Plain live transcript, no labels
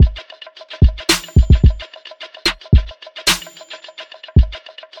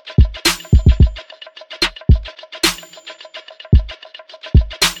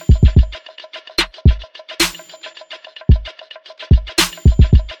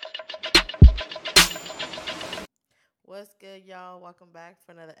What's good, y'all? Welcome back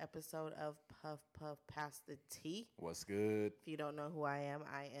for another episode of Puff Puff Pass the Tea. What's good? If you don't know who I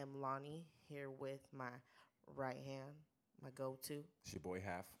am Lonnie, here with my right hand, my go-to. It's your boy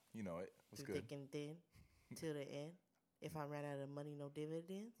Half. You know it. What's Through good? thick and thin, till the end. If I ran out of money, no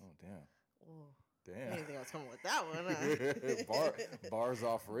dividends. Oh, damn. Oh, Damn. I didn't think I was coming with that one, huh? Bars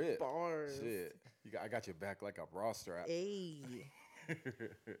off rip. Bars. Shit. I got your back like a bra strap. Hey.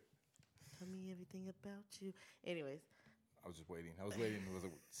 Tell me everything about you. Anyways. I was just waiting. To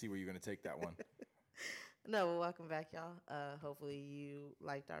see where you're going to take that one. No, well, welcome back, y'all. Hopefully you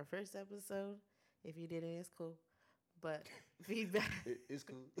liked our first episode. If you didn't, it's cool. But feedback. It's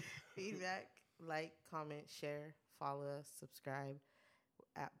cool. Feedback, like, comment, share, follow us, subscribe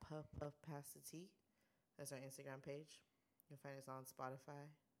at Puff Puff Pass the Tea. That's our Instagram page. You'll find us on Spotify,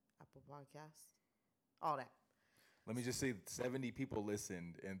 Apple Podcasts, all that. Let me just say 70 people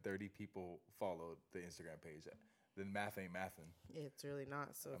listened and 30 people followed the Instagram page. Then math ain't mathin'. It's really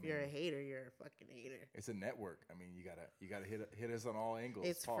not. So if you're a hater, you're a fucking hater. It's a network. I mean, you gotta hit us on all angles.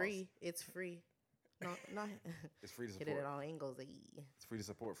 It's free. It's free. No, it's free to support. Hit it at all angles. It's free to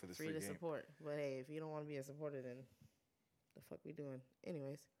support for this free free to game. Support. But hey, if you don't want to be a supporter, then the fuck we doing?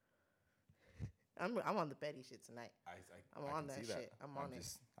 Anyways, I'm on the Betty shit tonight. I'm on that shit. I'm on it.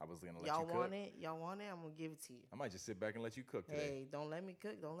 I was gonna let y'all you cook. want it? Y'all want it? I'm gonna give it to you. I might just sit back and let you cook today. Hey, don't let me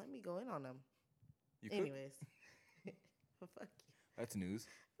cook. Don't let me go in on them. You cook? Anyways. Fuck you. That's news.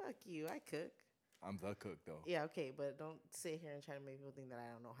 Fuck you. I cook. I'm the cook, though. Yeah, okay, but don't sit here and try to make people think that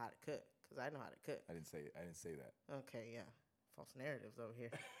I don't know how to cook, because I know how to cook. I didn't say that. Okay, yeah. False narratives over here.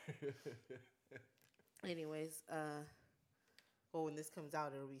 Anyways, well, when this comes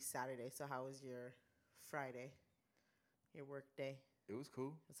out, it'll be Saturday. So how was your Friday? Your work day? It was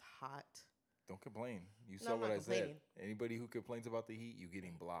cool. It's hot. Don't complain. You saw what I said. Anybody who complains about the heat, you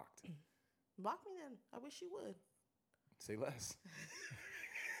getting blocked. Block me then. I wish you would. Say less.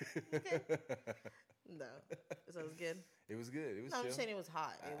 No. So it was good? It was good. It was No, I'm chill. just saying it was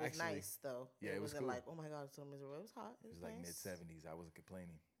hot. It was nice, though. Yeah, it was wasn't cool. like, oh, my God, it's so miserable. It was hot. It was like nice. mid-70s. I wasn't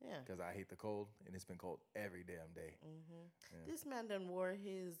complaining. Yeah. Because I hate the cold, and it's been cold every damn day. Mm-hmm. Yeah. This man done wore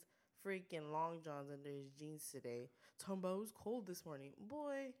his freaking long johns under his jeans today. Talking about it was cold this morning.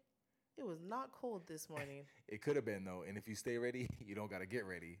 Boy, it was not cold this morning. It could have been, though. And if you stay ready, you don't got to get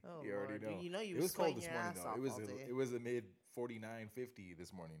ready. Oh, you already know. You know you it was cold this your morning, ass though. off It was a mid 49, 50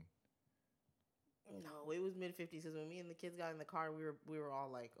 this morning. No, it was mid 50s because when me and the kids got in the car, we were all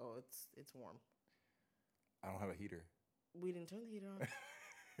like, "Oh, it's warm." I don't have a heater. We didn't turn the heater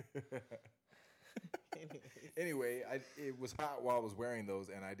on. Anyway, it was hot while I was wearing those,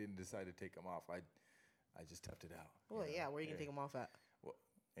 and I didn't decide to take them off. I just toughed it out. Well, yeah, where you can take them off at? Well,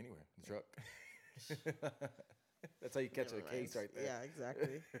 anywhere, the truck. That's how you catch a case right there. Yeah,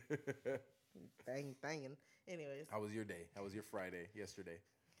 exactly. Banging. Anyways, how was your day? How was your Friday yesterday?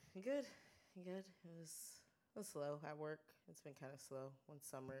 Good. It was slow at work. It's been kind of slow. When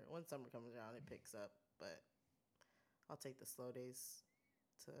summer comes around, it picks up. But I'll take the slow days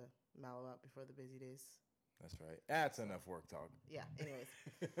to mellow out before the busy days. That's right. That's enough work talk. Yeah. Anyways.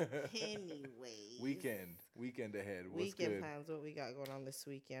 Weekend ahead. What's weekend good? plans. What we got going on this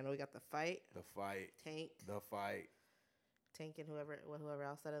weekend? We got the fight. Tank. The fight. Tank and whoever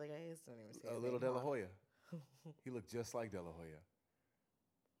else that other guy is. Don't even say his Little name. De La Hoya. He looked just like De La Hoya.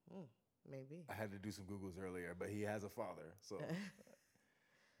 Maybe. I had to do some Googles earlier, but he has a father, so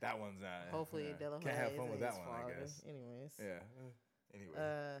that one's not. Hopefully, De La Hoya can't have fun with that one, father. I guess. Anyways. Yeah.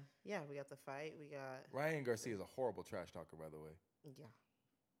 Anyway. Yeah, we got the fight. We got Ryan Garcia is a horrible trash talker, by the way. Yeah.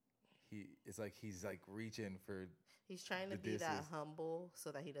 He's like reaching for. He's trying to be that humble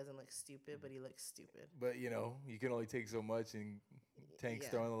so that he doesn't look stupid, but he looks stupid. But you can only take so much, and Tank's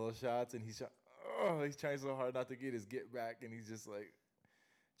throwing the little shots, and he's trying so hard not to get his get back, and he's just like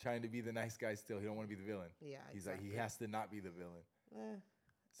trying to be the nice guy still. He don't want to be the villain. Yeah, he's exactly. like he has to not be the villain.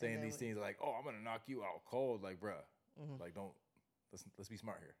 Saying these things like, "Oh, I'm gonna knock you out cold," like, bruh, like don't let's be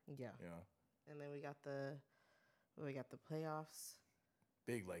smart here. Yeah, And then we got the playoffs.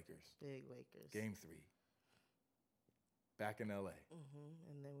 Big Lakers. Game 3. Back in LA.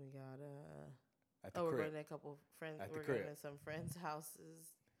 And then we got at the crib. We're going to a couple friends. We're going to some friends' house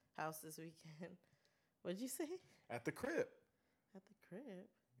this weekend. What'd you say? At the crib. At the crib.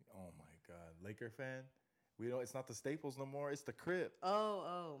 Oh my God, Laker fan. It's not the Staples no more. It's the crib.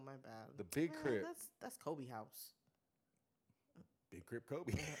 Oh, my bad. The big crib. That's Kobe house. Big crib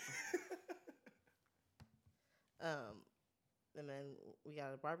Kobe. And then we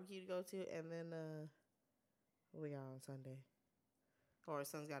got a barbecue to go to, and then what we got on Sunday? Our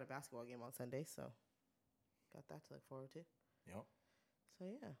son's got a basketball game on Sunday, so got that to look forward to. Yep. So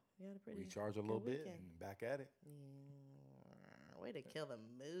yeah, we had a pretty recharge a little bit and back at it. Yeah, Way to kill the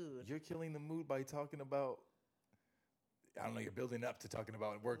mood. You're killing the mood by talking about. I don't know. You're building up to talking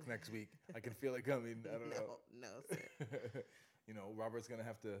about work next week. I can feel it coming. I don't know. No, sir. Robert's gonna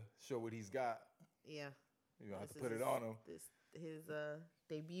have to show what he's got. Yeah. You're gonna have to put it on him. His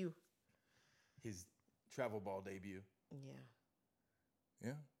debut. His travel ball debut. Yeah.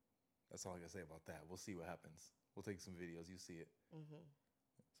 Yeah. That's all I gotta say about that. We'll see what happens. We'll take some videos. You see it. Mm-hmm.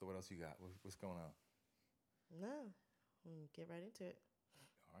 So what else you got? What's going on? No. Get right into it.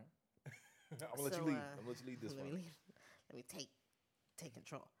 All right. I'm gonna let you lead. I'm gonna let you lead this one. Let me take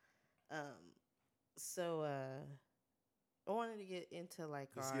control. So I wanted to get into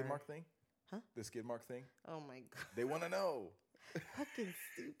like the skid mark thing. Huh? The skid mark thing. Oh my god. They want to know. Fucking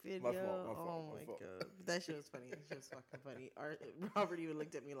stupid, my yo. fault, my god. That shit was funny. That shit was fucking funny. Robert even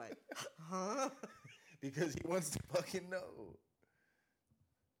looked at me like, huh? Because he wants to fucking know.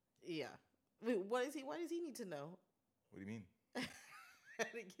 Yeah. Wait, why does he need to know? What do you mean? How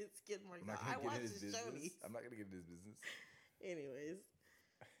to get skid marks. I watched his business. I'm not gonna get in his business. Anyways.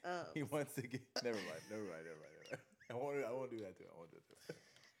 He wants to get never mind. I won't do that to him.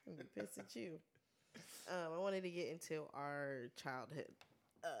 I'm gonna be pissed at you. I wanted to get into our childhood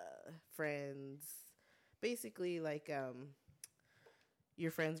friends. Basically, like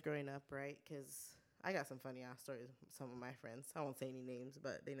your friends growing up, right? Because I got some funny ass stories with some of my friends. I won't say any names,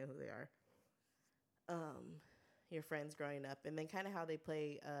 but they know who they are. Your friends growing up, and then kind of how they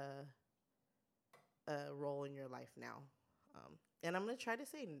play a role in your life now. And I'm going to try to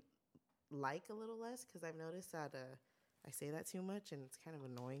say like a little less because I've noticed that I say that too much and it's kind of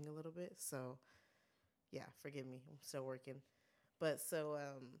annoying a little bit. So, yeah, forgive me. I'm still working. But so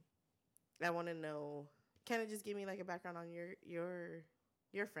I want to know, kind of just give me like a background on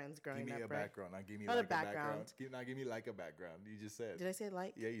your friends growing up, Give me a right? background. Not give me Not like a background. Give me like a background. You just said. Did I say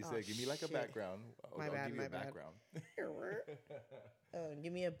like? Yeah, you said give me like a background. My bad, give you a background.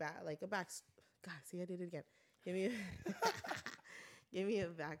 Give me a back. God, see, I did it again. Give me give me a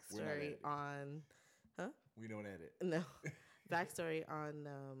backstory on. Huh? We don't edit. No, backstory on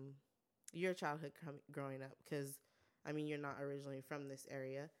your childhood growing up, because I mean you're not originally from this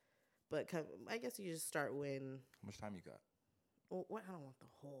area, but I guess you just start when. How much time you got? Well, I don't want the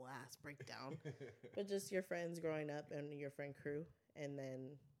whole ass breakdown, but just your friends growing up and your friend crew, and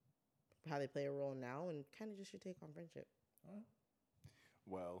then how they play a role now, and kind of just your take on friendship.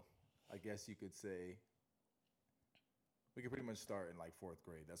 Well, I guess you could say we could pretty much start in like 4th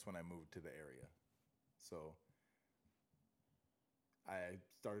grade. That's when I moved to the area. So I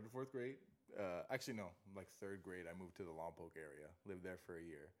started in 4th grade. Actually, no, like 3rd grade, I moved to the Lompoc area, lived there for a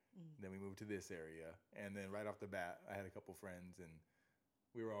year. Mm-hmm. Then we moved to this area. And then right off the bat, I had a couple friends and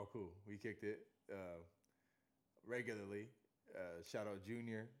we were all cool. We kicked it regularly. Shout out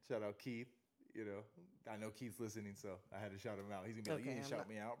Junior, shout out Keith. I know Keith's listening, so I had to shout him out. He's gonna be like, "You didn't shout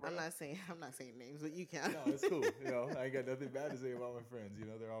me out, bro." I'm not saying names, but you can. No, it's cool. I ain't got nothing bad to say about my friends.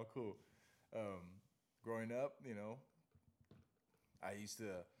 They're all cool. Growing up, I used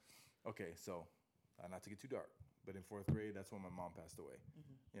to. Okay, so not to get too dark, but in 4th grade, that's when my mom passed away.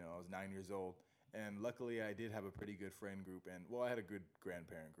 Mm-hmm. I was 9 years old, and luckily I did have a pretty good friend group, and I had a good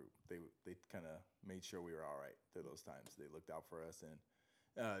grandparent group. They kind of made sure we were all right through those times. They looked out for us and.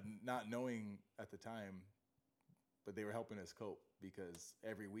 Not knowing at the time, but they were helping us cope because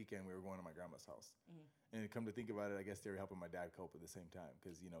every weekend we were going to my grandma's house. Mm-hmm. And come to think about it, I guess they were helping my dad cope at the same time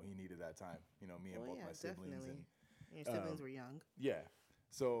because, he needed that time. Me and both my siblings. Definitely. And your siblings were young. Yeah.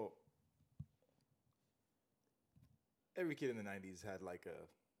 So every kid in the 90s had like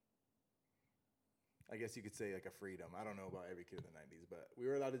I guess you could say like a freedom. I don't know about every kid in the 90s, but we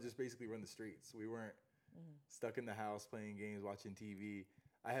were allowed to just basically run the streets. We weren't stuck in the house playing games, watching TV.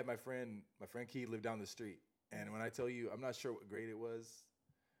 I had my friend Keith lived down the street. And when I tell you, I'm not sure what grade it was,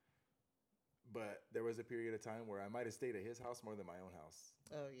 but there was a period of time where I might have stayed at his house more than my own house.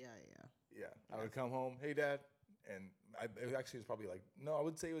 Oh, yeah. Yeah. I would come home, "Hey, Dad." And it actually was probably like, no, I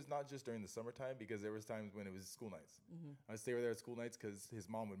would say it was not just during the summertime because there was times when it was school nights. Mm-hmm. I'd stay over there at school nights because his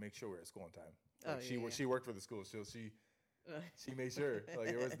mom would make sure we were at school on time. Like she worked for the school, so she made sure. Like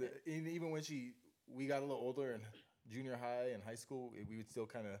it was even when we got a little older in junior high and high school, we would still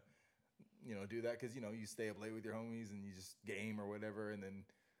kind of, do that because, you stay up late with your homies and you just game or whatever. And then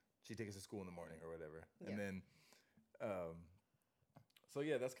she'd take us to school in the morning or whatever. Yeah. And then, so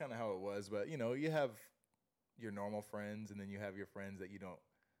yeah, that's kind of how it was. But, you have your normal friends and then you have your friends that you don't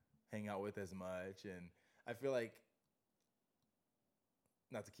hang out with as much. And I feel like,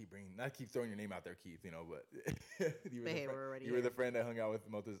 not to keep throwing your name out there, Keith, but you were the friend I hung out with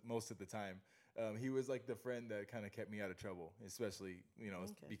most of the time. He was like the friend that kind of kept me out of trouble, especially,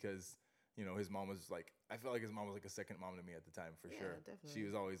 because his mom was like, I felt like his mom was like a second mom to me at the time, for sure. Definitely. She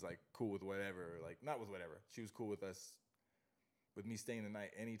was always like cool with whatever, like not with whatever. She was cool with us, with me staying the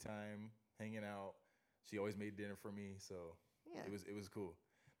night anytime, hanging out. She always made dinner for me, so it was cool.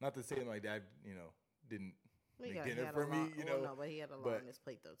 Not to say that my dad, didn't make dinner for me, no, but he had a lot on his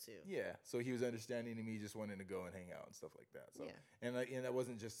plate though too. Yeah, so he was understanding to me just wanting to go and hang out and stuff like that. So and that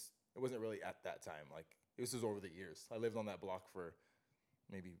wasn't really at that time. Like this was over the years. I lived on that block for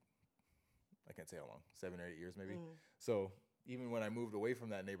maybe, I can't say how long, 7 or 8 years maybe. So even when I moved away from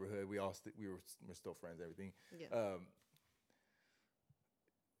that neighborhood, we're still friends. Everything. Yeah.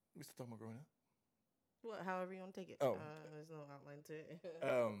 We still talking about growing up. Well, however you want to take it. Oh, there's no outline to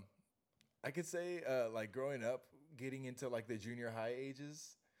it. I could say like growing up, getting into like the junior high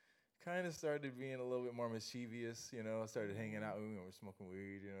ages, kind of started being a little bit more mischievous. I started hanging out when we were smoking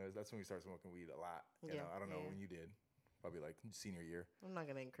weed. That's when we started smoking weed a lot. I don't know when you did. Probably like senior year. I'm not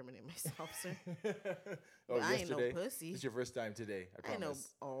gonna incriminate myself, sir. Oh, I ain't no pussy. It's your first time today. I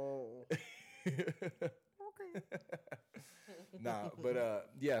promise. I know. Oh. Okay. Nah,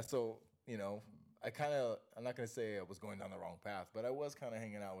 but yeah. So I'm not gonna say I was going down the wrong path, but I was kind of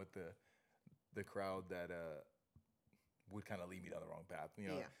hanging out with the crowd that would kind of lead me down the wrong path.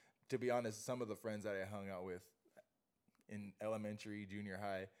 To be honest, some of the friends that I hung out with in elementary, junior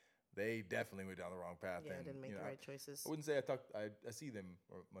high, they definitely went down the wrong path. Yeah, and didn't make the right choices. I wouldn't say I see them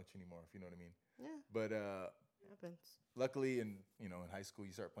much anymore, if you know what I mean. Yeah. But happens. Luckily, in high school,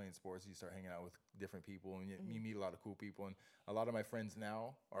 you start playing sports, you start hanging out with different people, and you meet a lot of cool people. And a lot of my friends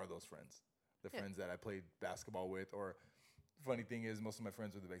now are those friends, the friends that I played basketball with. Or funny thing is, most of my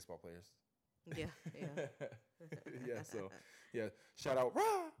friends were the baseball players. Yeah. Yeah. So shout out,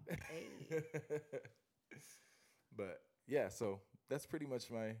 rah! Hey. But yeah, so that's pretty much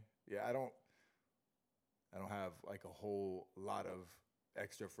my. Yeah, I don't have like a whole lot of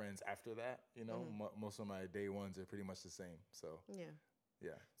extra friends after that. Most of my day ones are pretty much the same. So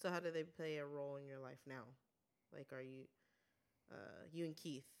yeah. So how do they play a role in your life now? Like, are you, you and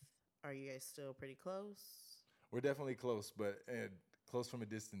Keith, are you guys still pretty close? We're definitely close, but close from a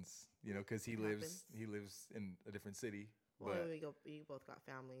distance. Because he lives in a different city. Well, you both got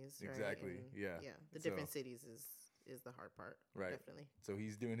families, right? Exactly. And yeah. The different cities is the hard part. Right. Definitely. So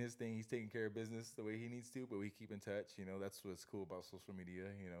he's doing his thing. He's taking care of business the way he needs to, but we keep in touch. That's what's cool about social media.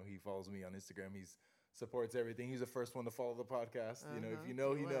 He follows me on Instagram. He supports everything. He's the first one to follow the podcast. If you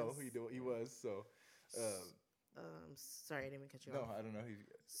know, he was. So, sorry, I didn't even cut you off. No, I don't know.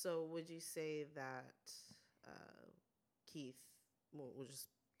 So would you say that Keith, we'll just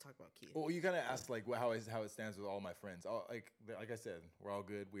talk about Keith. Well, you kind of asked like how it stands with all my friends. Like I said, we're all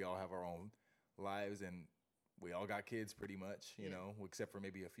good. We all have our own lives, and we all got kids pretty much, except for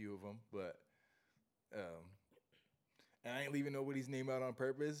maybe a few of them. But, and I ain't leaving nobody's name out on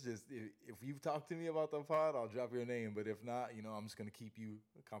purpose. Just if you've talked to me about the pod, I'll drop your name. But if not, I'm just gonna keep you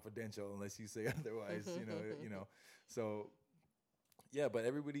confidential unless you say otherwise. So yeah. But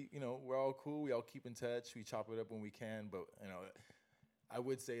everybody, we're all cool. We all keep in touch. We chop it up when we can. But I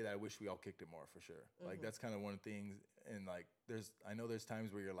would say that I wish we all kicked it more for sure. Like that's kind of one of the things. And like I know there's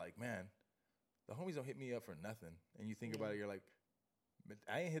times where you're like, man, the homies don't hit me up for nothing. And you think about it, you're like, but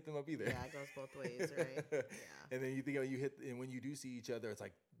I ain't hit them up either. Yeah, it goes both ways, right? Yeah. And then you think and when you do see each other, it's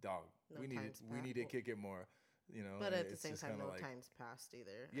like, dog, we need to kick it more, But at the same time, no time's passed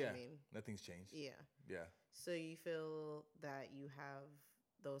either. Yeah, I mean, nothing's changed. Yeah. So you feel that you have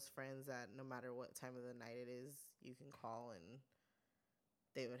those friends that no matter what time of the night it is, you can call and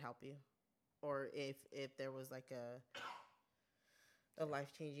they would help you? Or if there was like a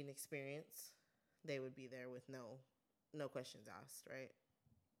life-changing experience, they would be there with no questions asked, right?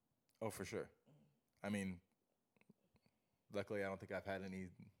 Oh, for sure. I mean, luckily, I don't think I've had any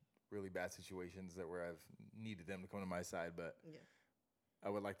really bad situations where I've needed them to come to my side, but I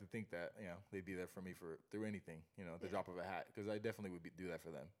would like to think that they'd be there for me through anything, the drop of a hat, because I definitely would do that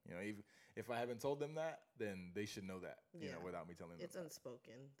for them. Even if I haven't told them that, then they should know that, without me telling them. It's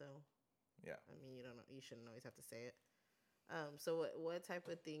unspoken, though. Yeah. I mean, you shouldn't always have to say it. So what type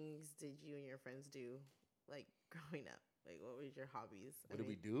of things did you and your friends do, like growing up? Like, what was your hobbies? What did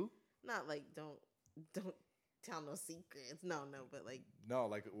we do? Not like don't tell no secrets. No, but like. No,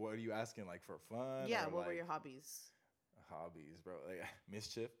 like what are you asking? Like for fun? Yeah. What were your hobbies? Hobbies, bro. Like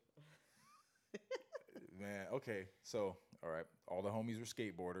mischief. Man. Okay. So, all right. All the homies were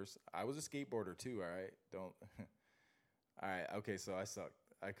skateboarders. I was a skateboarder too. All right. Don't. All right. Okay. So I sucked.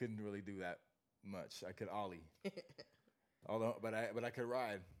 I couldn't really do that much. I could ollie. But I could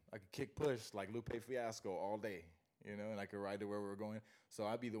ride. I could kick push like Lupe Fiasco all day, and I could ride to where we were going. So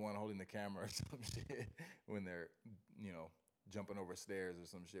I'd be the one holding the camera or some shit when they're, jumping over stairs or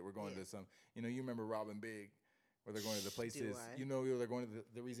some shit. We're going Yeah. to some, you remember Robin Big, where they're going to the Do places, I? they're going to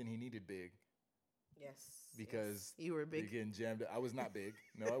the reason he needed Big Yes. because yes. You were they're big. getting jammed. I was not big.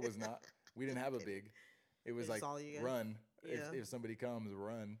 No, I was not. We didn't have a Kidding. Big. It was It's like all you got? run. Yeah. If somebody comes,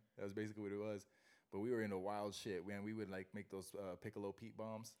 run. That was basically what it was. But we were into wild shit. Man, we would like make those piccolo Pete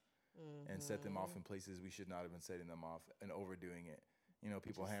bombs and set them off in places we should not have been setting them off and overdoing it.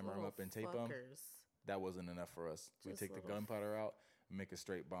 People Just hammer them little up and tape them. fuckers. That wasn't enough for us. We Just take the little gunpowder out and make a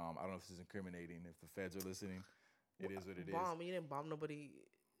straight bomb. I don't know if this is incriminating. If the feds are listening, it is what it is. Bomb. You didn't bomb nobody.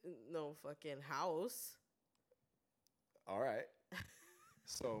 No fucking house. All right.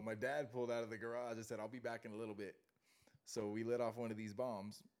 So my dad pulled out of the garage and said, "I'll be back in a little bit." So we lit off one of these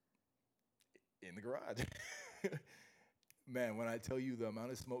bombs in the garage. Man, when I tell you the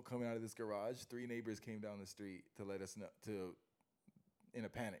amount of smoke coming out of this garage, 3 neighbors came down the street to let us know, in a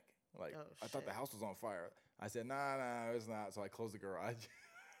panic. Like, Oh, I thought the shit. house was on fire. I said, nah, it's not. So I closed the garage.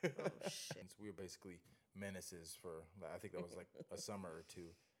 Oh shit. So we were basically menaces for, I think that was like a summer or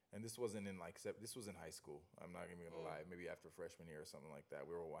two. And this wasn't in this was in high school. I'm not even gonna lie. Maybe after freshman year or something like that.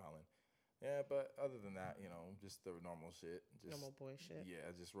 We were wilding. Yeah, but other than that, just the normal shit. Just, Normal boy shit.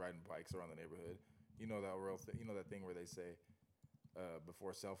 Yeah, just riding bikes around the neighborhood. You know that that thing where they say,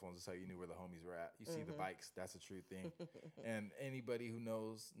 before cell phones, is how you knew where the homies were at. You see the bikes, that's a true thing. And anybody who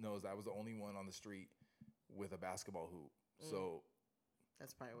knows I was the only one on the street with a basketball hoop. So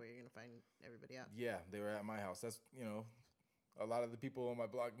That's probably where you're gonna find everybody out. yeah, they were at my house. That's a lot of the people on my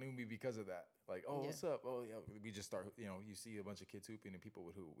block knew me because of that. Like, oh, Yeah. what's up? Oh, yeah. We just start. You see a bunch of kids hooping and people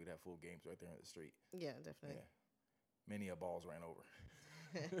would hoop. We'd have full games right there in the street. Yeah, definitely. Yeah, many a balls ran over.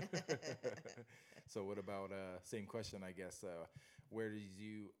 So what about same question, I guess. How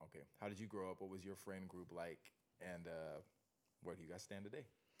did you grow up? What was your friend group like? And where do you guys stand today?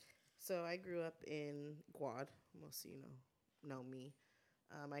 So I grew up in Guad. Most of you know me.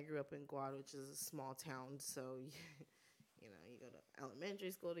 I grew up in Guad, which is a small town. So you go to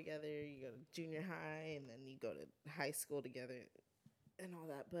elementary school together, you go to junior high, and then you go to high school together, and all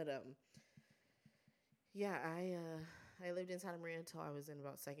that. But yeah, I lived in Santa Maria until I was in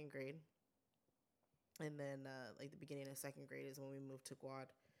about 2nd grade. And then, like, the beginning of 2nd grade is when we moved to Guad.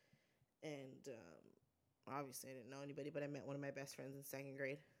 And obviously, I didn't know anybody, but I met one of my best friends in 2nd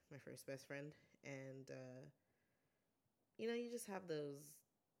grade, my first best friend. And, you just have those,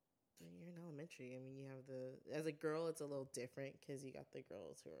 you're in elementary. I mean, you have as a girl, it's a little different because you got the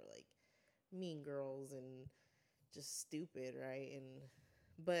girls who are, like, mean girls and just stupid, right?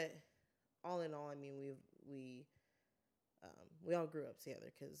 But all in all, I mean, we all grew up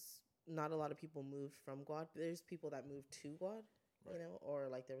together because not a lot of people moved from Guad. There's people that moved to Guad, Right. or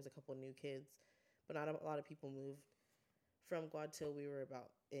like there was a couple new kids, but not a lot of people moved from Guad till we were about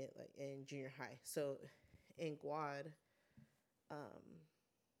in junior high. So in Guad,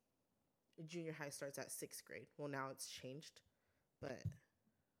 junior high starts at 6th grade. Well, now it's changed, but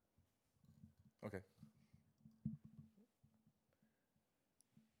Okay.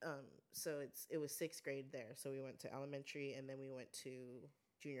 so it was 6th grade there. So we went to elementary and then we went to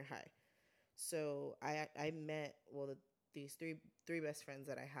junior high. So I met these three best friends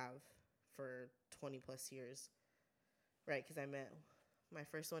that I have for 20 plus years, right? Because I met my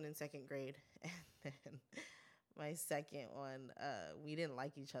first one in 2nd grade, and then my second one, we didn't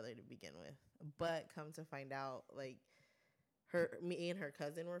like each other to begin with, but come to find out, like, me and her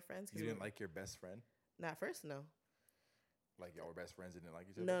cousin were friends. You didn't like your best friend? Not first, no. Like y'all were best friends and didn't like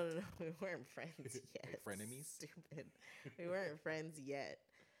each other? No, we weren't friends yet. Like frenemies? Stupid. We weren't friends yet.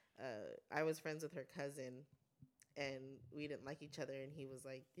 I was friends with her cousin, and we didn't like each other. And he was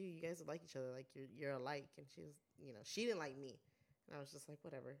like, "Dude, you guys would like each other. Like you're alike." And she was, she didn't like me, and I was just like,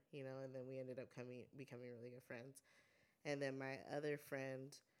 "Whatever," And then we ended up becoming really good friends. And then my other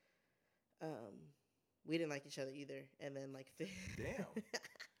friend, we didn't like each other either. And then Damn.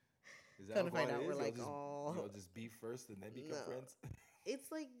 Is that Come to what find it out, is? we're like, Y'all just beef first and then become No. friends?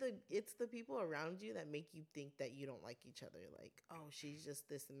 It's like it's the people around you that make you think that you don't like each other. Like, oh, she's just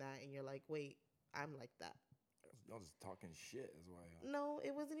this and that, and you're like, wait, I'm like that. Y'all just talking shit is why. No,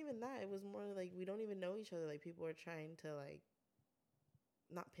 it wasn't even that. It was more like we don't even know each other. Like, people are trying to, like,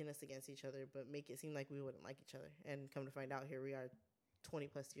 not pin us against each other, but make it seem like we wouldn't like each other. And come to find out, here we are 20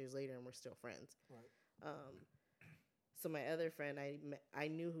 plus years later, and we're still friends. Right. So my other friend, I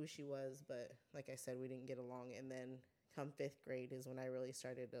knew who she was, but like I said, we didn't get along. And then come 5th grade is when I really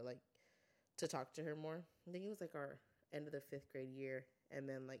started to talk to her more. I think it was like our end of the 5th grade year. And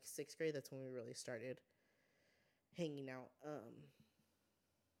then like 6th grade, that's when we really started hanging out.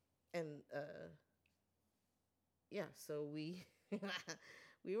 Yeah, so we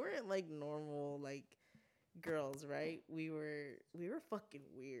we weren't like normal, like, girls, right? We were fucking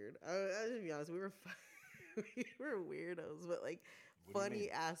weird. I just be honest, we were weirdos, but like What do you mean?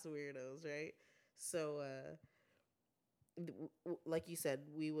 funny ass weirdos, right? So, like you said,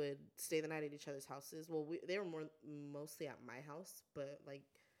 we would stay the night at each other's houses. Well, they were mostly at my house, but like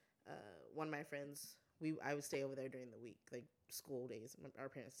one of my friends, I would stay over there during the week, like school days. Our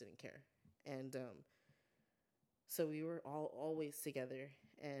parents didn't care, and so we were all always together,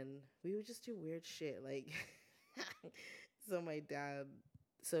 and we would just do weird shit. Like, so my dad,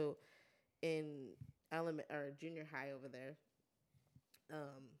 so in element or junior high over there,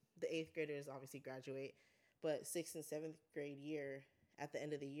 the eighth graders obviously graduate, but sixth and seventh grade year, at the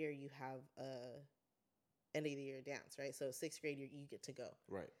end of the year, you have a end of the year dance, right? So sixth grade, you get to go.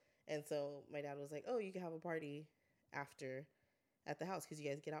 Right. And so my dad was like, "Oh, you can have a party after at the house because you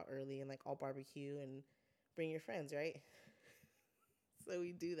guys get out early and like all barbecue and bring your friends, right?" So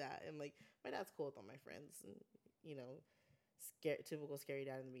we do that, and like my dad's cool with all my friends, and you know, typical scary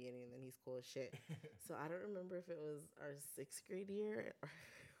dad in the beginning, and then he's cool as shit. So I don't remember if it was our sixth grade year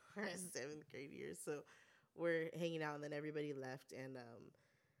or our seventh grade year. So we're hanging out, and then everybody left, and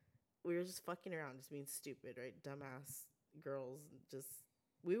we were just fucking around, just being stupid, right? Dumbass girls, just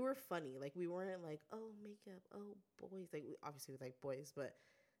we were funny. Like we weren't like, oh, makeup, oh, boys. Like obviously we like boys, but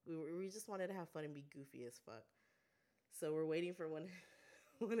we just wanted to have fun and be goofy as fuck. So we're waiting for one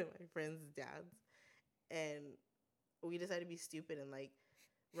of my friends' dads, and we decided to be stupid and like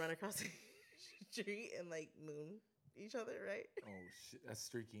run across the street and like moon each other, right? Oh shit, that's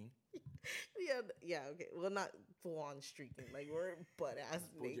streaking. Yeah, okay. Well, not full on streaking. Like we're butt ass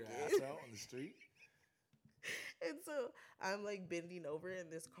Pulled naked. your ass out on the street. And so I'm like bending over,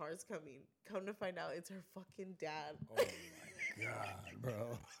 and this car's coming. Come to find out, it's her fucking dad. Oh my god,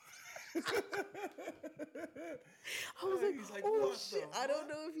 bro. I was like, He's like, oh what shit. the I don't fuck?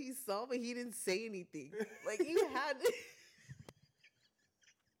 know if he saw, but he didn't say anything. Like you had to.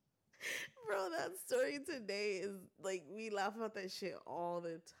 Bro, that story today is like we laugh about that shit all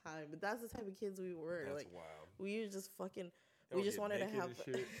the time. But that's the type of kids we were. That's like wild. we were just fucking. Y'all We just get wanted to naked have. and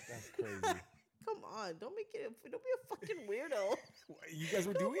shit? That's crazy. Come on, don't be a fucking weirdo. You guys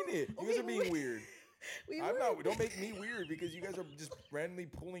were doing it. You guys are being weird. I'm not. Don't make me weird because you guys are just randomly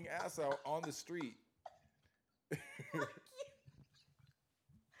pulling ass out on the street.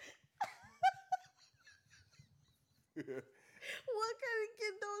 What kind of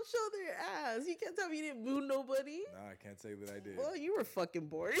kid don't show their ass? You can't tell me you didn't boo nobody. No, I can't say that I did. Well, you were fucking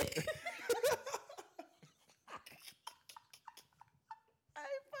boring. I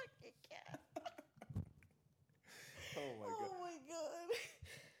fucking can't. Oh my god. Oh my god.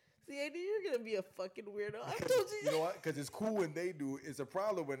 See, I knew you were gonna be a fucking weirdo. I told you. You know what? Because it's cool when they do it. It's a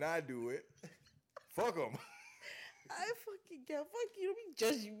problem when I do it. Fuck them. I fucking can't. Fuck you. Don't be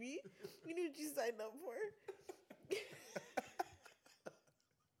judging me. You knew what you signed up for.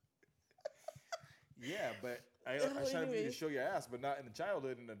 Yeah, but I try to anyways. show your ass, but not in the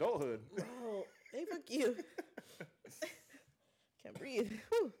childhood and adulthood. Oh, hey, fuck you. Can't breathe.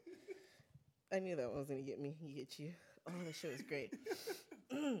 Whew. I knew that was gonna get me. Get you. Oh, that shit was great.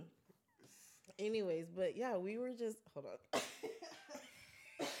 Anyways, but yeah, we were just hold on.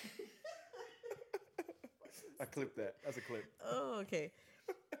 I clipped that. That's a clip. Oh, okay.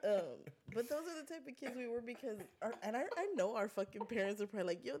 But those are the type of kids we were because, I know our fucking parents are probably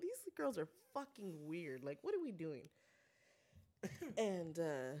like, yo, these girls are fucking weird. Like, what are we doing? And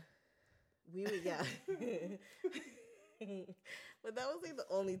we would, yeah. But that was like the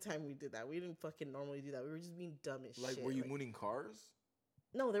only time we did that. We didn't fucking normally do that. We were just being dumb as Like, shit. were you mooning cars?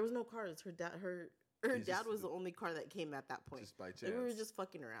 No, there was no cars. Her dad was the only car that came at that point. Just by chance. Like, we were just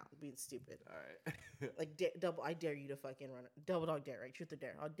fucking around, being stupid. All right. Like double, I dare you to fucking run. Double dog dare, right? Truth or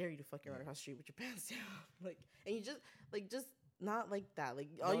dare. I'll dare you to fucking run across the street with your pants down. Like, and you just not like that. Like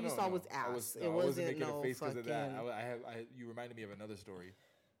all you saw was ass. I wasn't making no a face because fucking. of that. You reminded me of another story.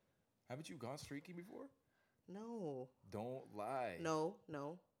 Haven't you gone streaking before? No. Don't lie. No.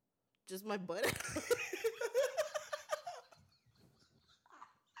 Just my butt.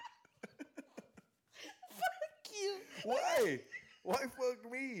 Fuck you. Why? Why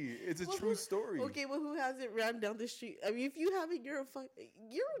fuck me? It's a true story. Okay, well, who hasn't ran down the street? I mean, if you haven't, you're a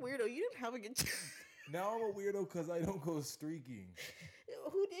weirdo. You didn't have a good chance. Now I'm a weirdo because I don't go streaking.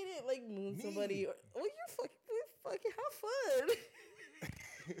 Who didn't like moon Me. somebody? Well, you fucking have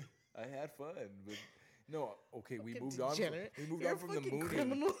fun. I had fun, but no. Okay, we Fucking moved on. degenerate. We moved You're on a from the fucking mooning.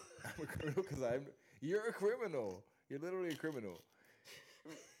 criminal. I'm a criminal because You're a criminal. You're literally a criminal.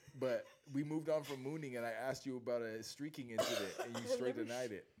 But we moved on from mooning, and I asked you about a streaking incident, and you straight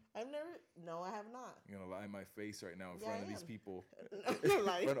denied it. No, I have not. You're gonna lie in my face right now in Yeah, front I of these am. people. I'm not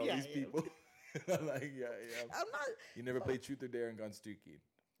lying. In front of Yeah, these I am. people. Like, yeah, yeah. I'm not. You never played truth or dare and gone streaking.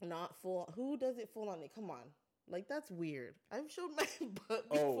 Not full. Who does it full on it? Come on. Like, that's weird. I've showed my butt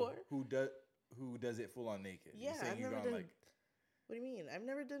Oh, before. who does it full on naked? Yeah, You're saying I've you never gone done. like. What do you mean? I've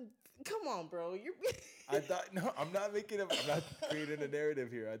never done. Come on, bro. You're. I thought no, I'm not making up. I'm not creating a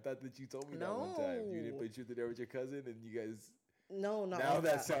narrative here. I thought that you told me that one time. You didn't No. play truth or dare with your cousin, and you guys. No, not Now like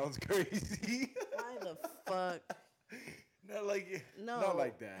that sounds crazy. Why the fuck? Not like No. not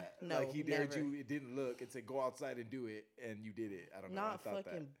like that. No, like he dared never. you. It didn't look. It said go outside and do it, and you did it. I don't know. Not I thought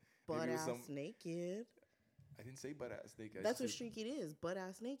fucking that. butt Maybe it was ass naked. I didn't say butt ass naked. That's what streaky is. Butt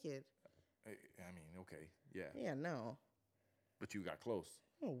ass naked. I mean, okay, yeah. Yeah, no. But you got close.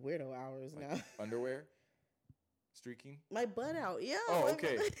 Oh, weirdo hours Like, now. underwear, streaking. My butt out. Yeah. Oh, my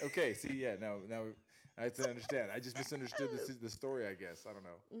okay, butt- okay. See, yeah. Now I have to understand. I just misunderstood the story. I guess I don't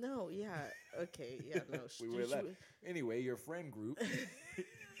know. No, yeah. Okay, yeah, no. We were left. Anyway, your friend group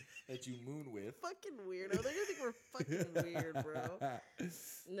that you moon with. Fucking weirdo. They're gonna think we're fucking weird, bro.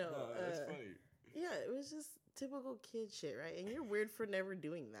 No, That's funny. Yeah, it was just typical kid shit, right? And you're weird for never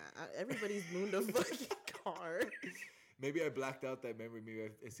doing that. Everybody's mooned a fucking car. Maybe I blacked out that memory. Maybe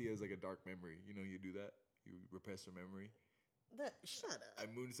I see it as like a dark memory. You know, you do that. You repress your memory. Shut up. I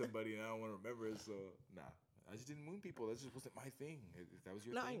mooned somebody and I don't want to remember it, so nah. I just didn't moon people. That just wasn't my thing. That was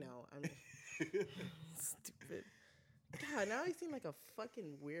your No, thing. I know. I'm stupid. God, now I seem like a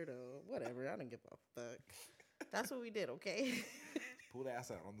fucking weirdo. Whatever. I don't give a fuck. That's what we did, okay? Pull the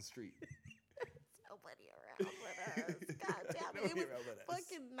ass out on the street. Nobody around but us. God damn it. It Nobody was around but us.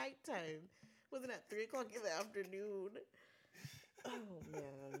 fucking nighttime. Wasn't at 3 o'clock in the afternoon. Oh,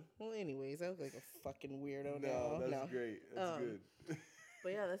 man. Well, anyways, I look like a fucking weirdo now. No, that's great. That's good.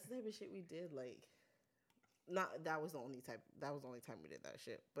 But yeah, that's the type of shit we did. Like, that was the only time we did that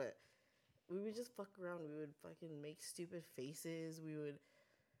shit. But we would just fuck around. We would fucking make stupid faces. We would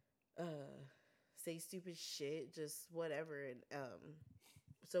say stupid shit, just whatever. And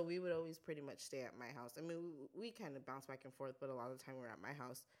so we would always pretty much stay at my house. I mean, we kind of bounce back and forth, but a lot of the time we're at my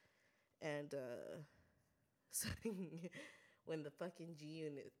house. And so when the fucking G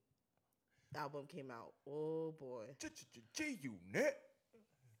Unit album came out, oh boy, G Unit.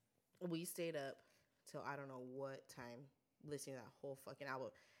 we stayed up till I don't know what time listening to that whole fucking album.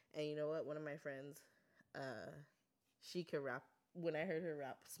 And you know what? One of my friends, she could rap. When I heard her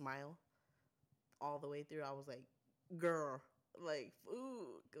rap "Smile" all the way through, I was like, "Girl, like,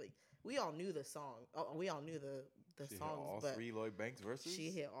 ooh, like." We all knew the song. Oh, we all knew the She songs. hit all but three Lloyd Banks verses.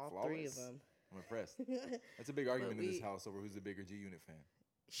 she hit all Flawless. 3 of them. I'm impressed. That's a big argument in this we- house over who's the bigger G Unit fan.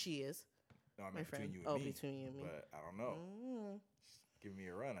 She is. No, I mean My between friend. you and me. Between you and me. But I don't know. Mm. Give me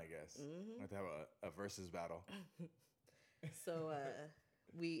a run, I guess. Mhm. I have to have a versus battle. So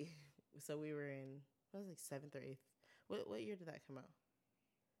we were in, I was like 7th or 8th. What year did that come out?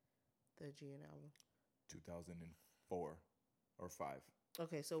 The GN album. 2004 or 5.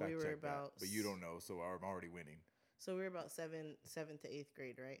 Okay, so Fact we were check that. about. But you don't know, so I'm already winning. So we were about 7th to 8th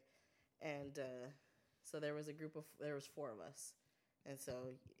grade, right? And so there was 4 of us, and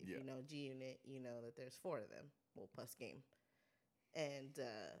so if Yeah. you know G Unit, you know that there's 4 of them. Well, plus game, and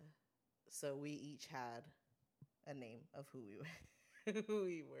so we each had a name of who we were, who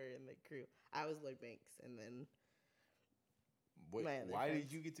we were in the crew. I was Lloyd Banks, and then Wait, my other why friends.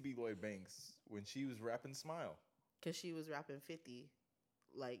 did you get to be Lloyd Banks when she was rapping Smile? because she was rapping 50,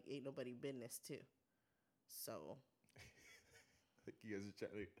 like ain't nobody business too. So Like you guys are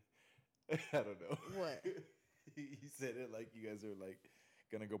trying to, I don't know. What? He said it like you guys are like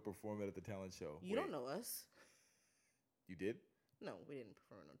gonna go perform it at the talent show. you don't know us. You did? No, we didn't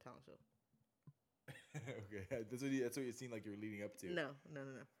perform on talent show. Okay, that's what it seemed like you were leading up to. No.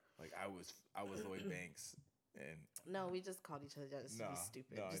 Like I was Lloyd Banks, and No, we just called each other just to Nah, be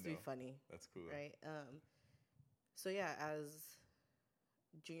stupid, no, I just to be know. funny, that's cool. right? So yeah, as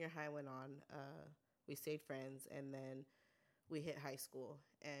junior high went on, we stayed friends, and then we hit high school,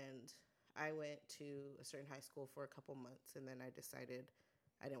 and I went to a certain high school for a couple months, and then I decided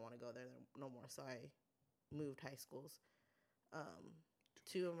I didn't want to go there no more, so I moved high schools.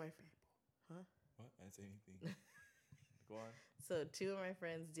 Two of my What? I didn't say anything. Go on. So 2 of my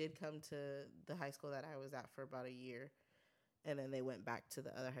friends did come to the high school that I was at for about a year, and then they went back to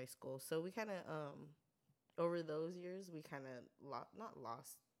the other high school. So we kind of, over those years, we kind of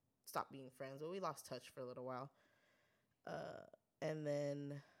stopped being friends, but we lost touch for a little while. And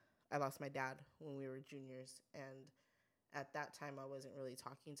then I lost my dad when we were juniors, and at that time I wasn't really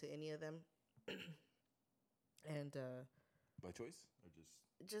talking to any of them. And By choice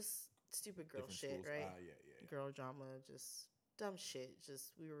or just stupid girl different shit, schools? right? Yeah. Girl drama, just dumb shit.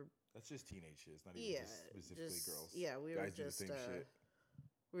 Just we were That's just teenage shit. It's not even just specifically girls. Yeah, we Guys were do the just same shit.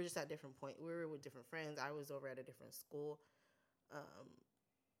 we were just at different point. We were with different friends. I was over at a different school, um,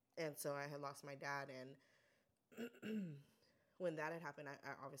 and so I had lost my dad. And when that had happened,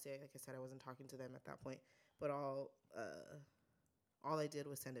 I obviously, like I said, I wasn't talking to them at that point. But all I did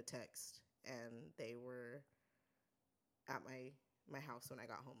was send a text, and they were at my house when I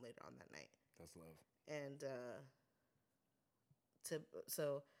got home later on that night. That's love. And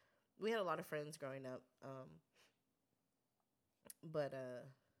so we had a lot of friends growing up, but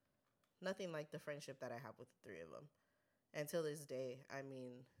nothing like the friendship that I have with the three of them. And till this day, I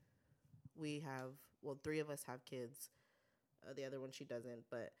mean, we have, well, three of us have kids. The other one, she doesn't,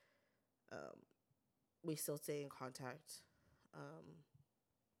 but um, we still stay in contact.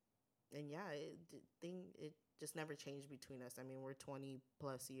 And yeah, it just never changed between us. I mean, we're 20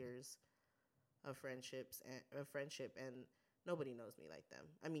 plus years of friendship, and nobody knows me like them.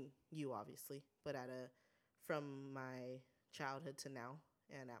 I mean, you obviously, but from my childhood to now,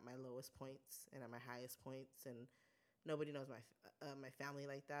 and at my lowest points and at my highest points, and nobody knows my family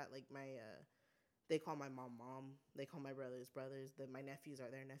like that. Like they call my mom. They call my brothers brothers. My nephews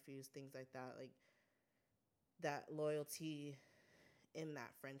are their nephews. Things like that. Like that loyalty in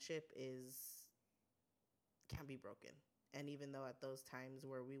that friendship can't be broken. And even though at those times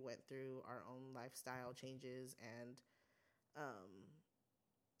where we went through our own lifestyle changes and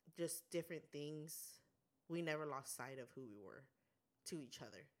just different things, we never lost sight of who we were to each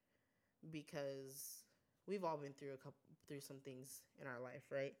other, because we've all been through some things in our life,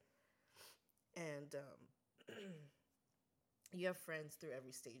 right? And you have friends through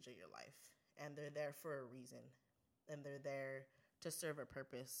every stage of your life, and they're there for a reason, and they're there to serve a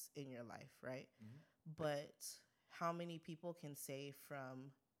purpose in your life, right? Mm-hmm. But how many people can say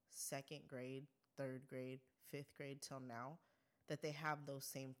from second grade, third grade, fifth grade till now that they have those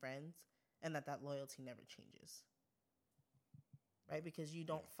same friends and that loyalty never changes, right? Because you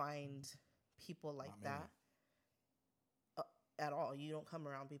don't find people like that at all. You don't come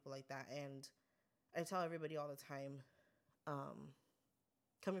around people like that. And I tell everybody all the time,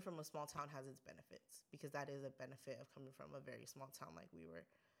 coming from a small town has its benefits, because that is a benefit of coming from a very small town like we were.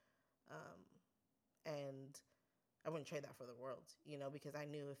 And I wouldn't trade that for the world, because I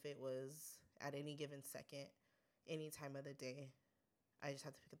knew if it was at any given second, any time of the day, I just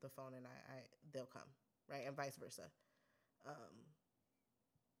have to pick up the phone and they'll come, right? And vice versa.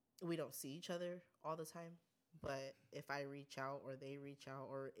 We don't see each other all the time, but if I reach out or they reach out,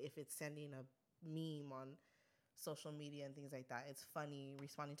 or if it's sending a meme on social media and things like that, it's funny,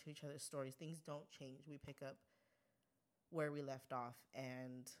 responding to each other's stories, things don't change. We pick up where we left off,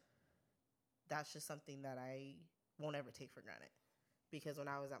 and that's just something that I won't ever take for granted, because when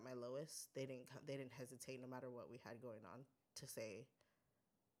I was at my lowest, they didn't hesitate, no matter what we had going on, to say,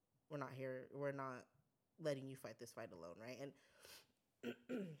 we're not letting you fight this fight alone, right? And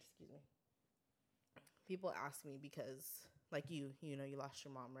excuse me, people ask me, because like you lost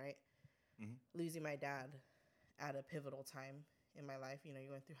your mom, right? Mm-hmm. Losing my dad at a pivotal time in my life, you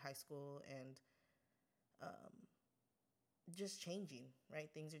went through high school, and just changing, right?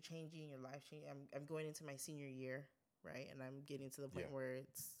 Things are changing, your life changing. I'm going into my senior year, right? And I'm getting to the point where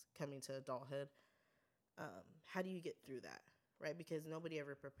it's coming to adulthood. How do you get through that, right? Because nobody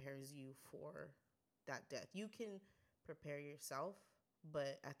ever prepares you for that death. You can prepare yourself,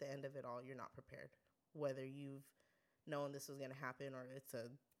 but at the end of it all, you're not prepared, whether you've known this was going to happen or it's a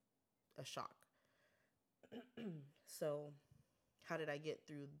shock. So how did I get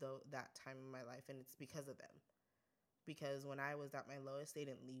through that time in my life? And it's because of them. Because when I was at my lowest, they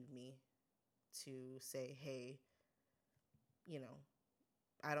didn't leave me to say, hey,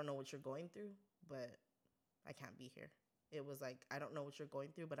 I don't know what you're going through, but I can't be here. It was like, I don't know what you're going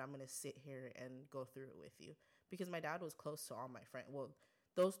through, but I'm going to sit here and go through it with you. Because my dad was close to all my friends. Well,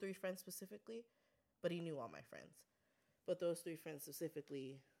 those three friends specifically, but he knew all my friends. But those three friends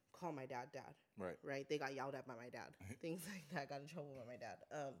specifically call my dad. Right? They got yelled at by my dad. Things like that. Got in trouble by my dad.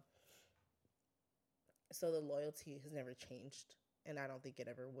 So the loyalty has never changed, and I don't think it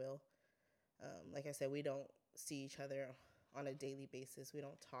ever will. Like I said, we don't see each other on a daily basis. We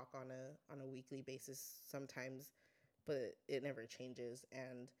don't talk on a weekly basis sometimes, but it never changes,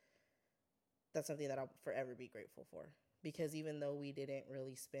 and that's something that I'll forever be grateful for. Because even though we didn't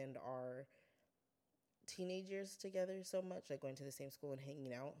really spend our teenage years together so much, like going to the same school and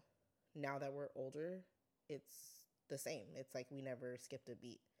hanging out, now that we're older, it's the same. It's like we never skipped a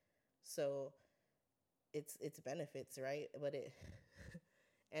beat. So it's benefits, right? But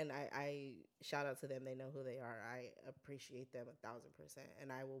and I shout out to them. They know who they are. I appreciate them 1,000%,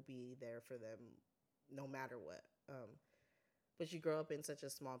 and I will be there for them no matter what. But you grow up in such a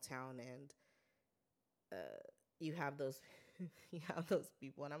small town, and you have those you have those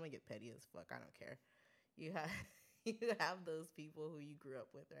people, and I'm gonna get petty as fuck. I don't care. You have you have those people who you grew up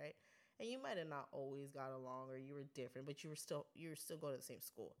with, right? And you might have not always got along, or you were different, but you were still going to the same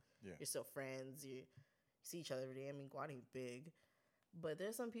school. Yeah. You're still friends. You see each other every day. I mean, Guad ain't big, but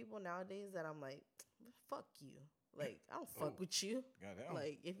there's some people nowadays that I'm like, fuck you. Like, I don't fuck with you. Goddamn.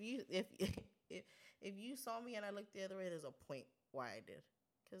 Like, if you saw me and I looked the other way, there's a point why I did.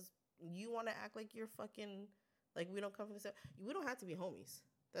 Because you want to act like you're fucking, like, we don't come from the same. We don't have to be homies.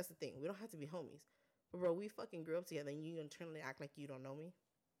 That's the thing. We don't have to be homies. But, bro, we fucking grew up together and you internally act like you don't know me.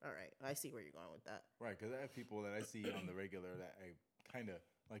 All right. I see where you're going with that. Right, because I have people that I see on the regular that I kind of,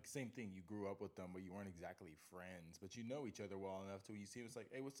 like, same thing. You grew up with them, but you weren't exactly friends. But you know each other well enough to when you see them, it's like,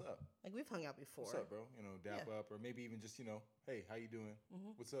 hey, what's up? Like, we've hung out before. What's up, bro? You know, dap up. Or maybe even just, hey, how you doing?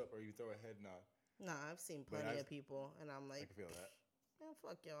 Mm-hmm. What's up? Or you throw a head nod. Nah, I've seen plenty of people, and I'm like, I can feel that. Man,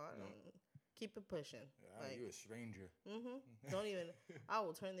 fuck y'all. I don't keep it pushing. Yeah, like, you a stranger. Mm-hmm. Don't even. I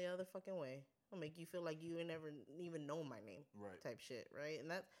will turn the other fucking way. I'll make you feel like you ain't never even know my name. Right. Type shit, right?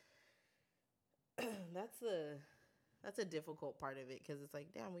 And that's a difficult part of it because it's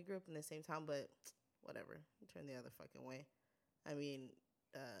like, damn, we grew up in the same town, but whatever. Turn the other fucking way. I mean,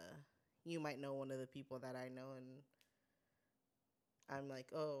 you might know one of the people that I know, and I'm like,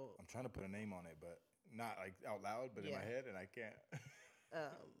 oh. I'm trying to put a name on it, but not like out loud, but in my head, and I can't.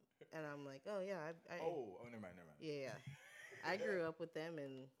 And I'm like, oh yeah, never mind. Yeah. I grew up with them,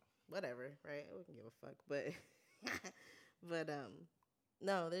 and whatever, right? We can give a fuck, but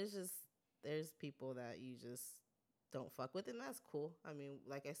no, there's people that you just don't fuck with, and that's cool. I mean,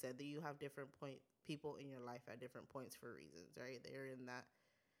 like I said, that you have different people in your life at different points for reasons, right? They're in that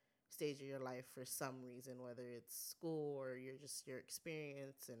stage of your life for some reason, whether it's school or your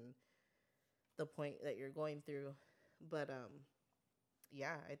experience and the point that you're going through. But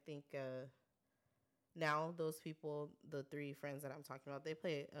yeah, I think now those people, the 3 friends that I'm talking about, they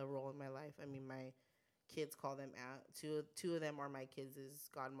play a role in my life. I mean, my kids call them Aunt. Two of them are my kids'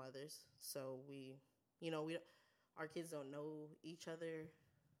 godmothers. So we our kids don't know each other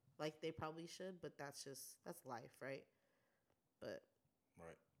like they probably should, but that's life, right? But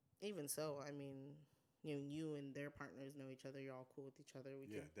right. Even so, I mean, you and their partners know each other. You're all cool with each other. We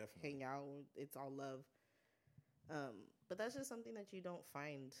can definitely hang out. It's all love. But that's just something that you don't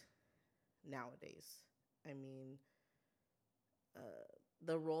find nowadays. I mean,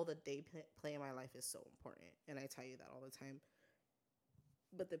 the role that they play in my life is so important, and I tell you that all the time.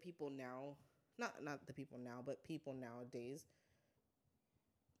 But the people now, not the people now, but people nowadays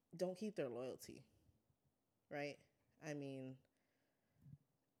don't keep their loyalty, right? I mean,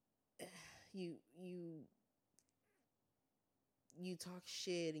 you talk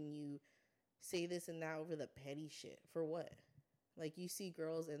shit and you say this and that over the petty shit. For what? Like, you see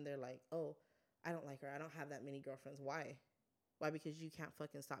girls and they're like, oh, I don't like her. I don't have that many girlfriends. Why? Why? Because you can't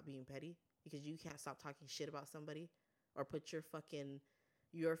fucking stop being petty? Because you can't stop talking shit about somebody? Or put your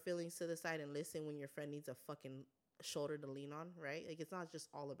feelings to the side and listen when your friend needs a fucking shoulder to lean on, right? Like, it's not just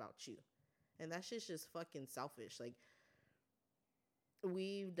all about you. And that shit's just fucking selfish. Like,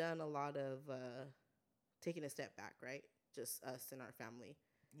 we've done a lot of taking a step back, right? Just us and our family.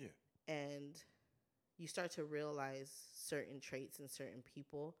 Yeah. And you start to realize certain traits in certain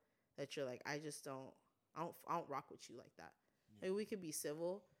people that you're like, I don't rock with you like that. Yeah. Like, we could be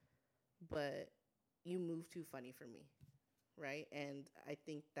civil, but you move too funny for me, right? And I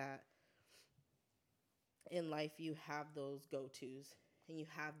think that in life you have those go-tos and you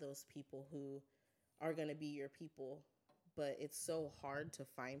have those people who are going to be your people, but it's so hard to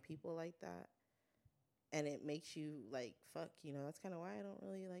find people like that. And it makes you like, fuck, that's kind of why I don't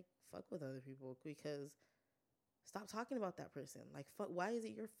really like fuck with other people, because stop talking about that person. Like, fuck, why is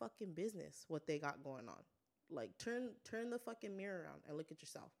it your fucking business what they got going on? Like, turn the fucking mirror around and look at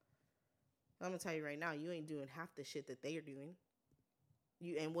yourself. I'm gonna tell you right now, you ain't doing half the shit that they are doing.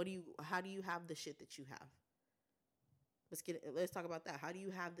 How do you have the shit that you have? Let's talk about that. How do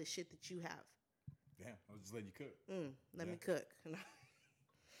you have the shit that you have? Damn, I was just letting you cook. Let me cook.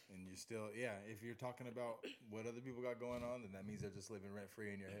 And you're still, if you're talking about what other people got going on, then that means they're just living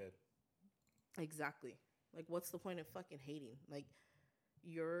rent-free in your head. Exactly. Like, what's the point of fucking hating? Like,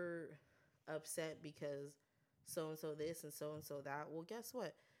 you're upset because so-and-so this and so-and-so that. Well, guess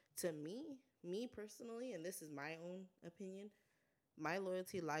what? To me personally, and this is my own opinion, my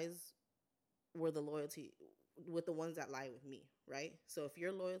loyalty lies with the ones that lie with me, right? So if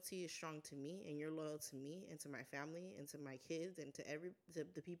your loyalty is strong to me and you're loyal to me and to my family and to my kids and to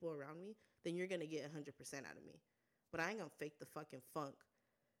the people around me, then you're going to get 100% out of me. But I ain't going to fake the fucking funk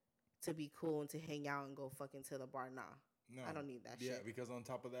to be cool and to hang out and go fucking to the bar. Nah. No. I don't need that Yeah, shit. because on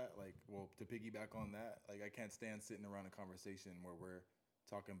top of that, like, well, to piggyback on that, like, I can't stand sitting around a conversation where we're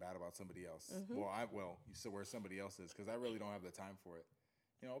talking bad about somebody else. Mm-hmm. So where somebody else is, because I really don't have the time for it.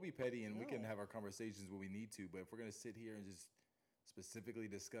 I'll be petty and we can No. have our conversations when we need to, but if we're gonna sit here and just specifically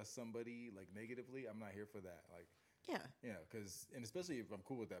discuss somebody like negatively, I'm not here for that. Like, Yeah. because and especially if I'm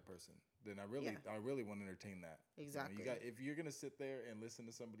cool with that person, then I Yeah. really want to entertain that. Exactly. If you're gonna sit there and listen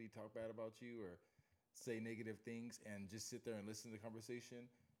to somebody talk bad about you or say negative things and just sit there and listen to the conversation,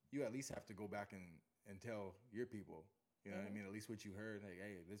 you at least have to go back and tell your people. You know what I mean? At least what you heard. Like,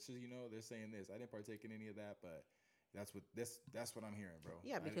 hey, this is they're saying this. I didn't partake in any of that, but that's what I'm hearing, bro.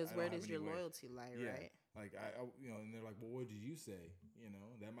 Yeah, because I where don't have does any your way. loyalty lie, Yeah, right? like and they're like, well, what did you say?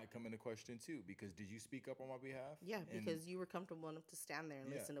 That might come into question too, because did you speak up on my behalf? Yeah, And because you were comfortable enough to stand there and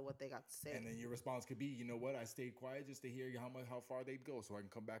Yeah. listen to what they got to say. and then your response could be, you know what? I stayed quiet just to hear how far they'd go, so I can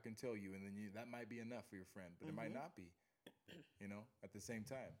come back and tell you. And then that might be enough for your friend, but it might not be. At the same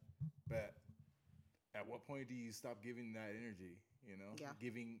time. But at what point do you stop giving that energy? Yeah.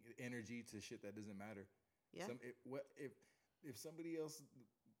 Giving energy to shit that doesn't matter. Yeah. If somebody else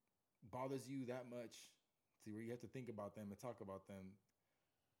bothers you that much, to where you have to think about them and talk about them,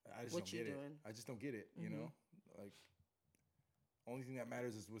 I just What don't you get it. doing? I just don't get it. Like, only thing that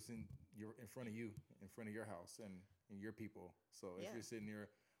matters is what's in front of you, in front of your house and your people. So if Yeah. you're sitting here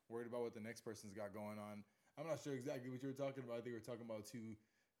worried about what the next person's got going on, I'm not sure exactly what you were talking about. I think we were talking about two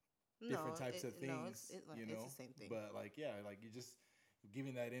different types of things. No, it's the same thing. But like, yeah, like you're just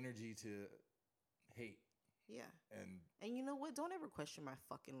giving that energy to hate. Yeah. And you know what? Don't ever question my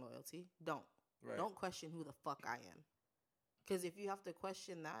fucking loyalty. Don't. Right. Don't question who the fuck I am. Because if you have to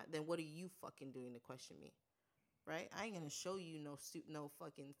question that, then what are you fucking doing to question me? Right? I ain't gonna show you no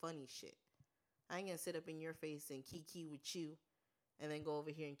fucking funny shit. I ain't gonna sit up in your face and kiki with you and then go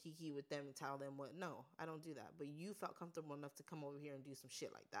over here and kiki with them and tell them what. No, I don't do that. But you felt comfortable enough to come over here and do some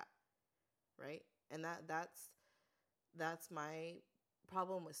shit like that. Right? And that's my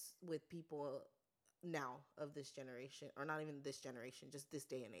problem with people now of this generation, or not even this generation, just this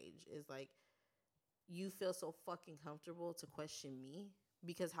day and age, is like, you feel so fucking comfortable to question me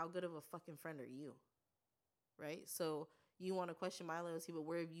because how good of a fucking friend are you? Right? So you want to question my loyalty, but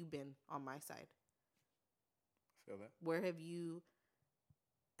where have you been on my side? Feel that? Where have you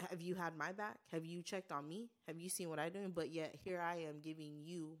had my back? Have you checked on me? Have you seen what I'm doing? But yet here I am giving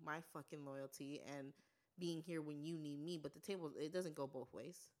you my fucking loyalty and being here when you need me. But the table, it doesn't go both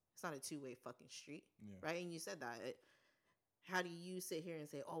ways. It's not a two-way fucking street. Yeah. Right? And you said that. How do you sit here and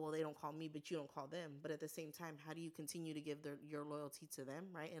say, oh, well, they don't call me, but you don't call them? But at the same time, how do you continue to give your loyalty to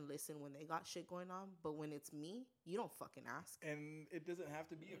them, right? And listen when they got shit going on. But when it's me, you don't fucking ask. And it doesn't have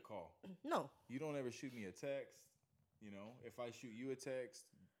to be a call. No. You don't ever shoot me a text. If I shoot you a text,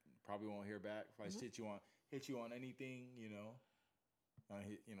 probably won't hear back. If I hit you on anything, you don't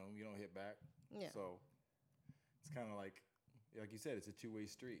hit back. Yeah. So it's kind of like you said, it's a two-way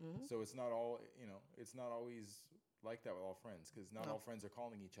street. Mm-hmm. So it's not always like that with all friends, because not all friends are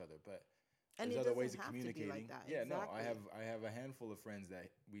calling each other, but And there's it other doesn't ways of have communicating. to be like that. Yeah, Exactly. no, I have a handful of friends that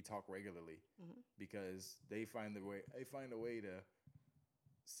we talk regularly because they find a way to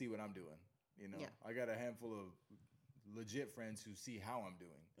see what I'm doing. Yeah. I got a handful of legit friends who see how I'm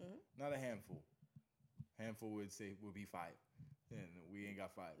doing. Not a handful. Handful would be 5, and we ain't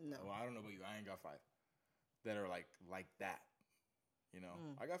got 5. No. Well, I don't know about you. I ain't got 5 that are like that.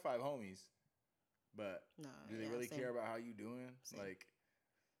 I got 5 homies, but do they really care about how you doing? Same. Like,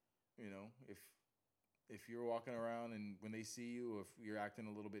 if you're walking around and when they see you, if you're acting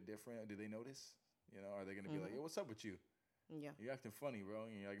a little bit different, do they notice? Are they gonna be like, "Yo, what's up with you? Yeah. You're acting funny, bro."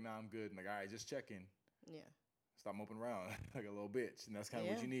 And you're like, "Nah, I'm good." And like, "All right, just checking. Yeah. Stop moping around like a little bitch." And that's kind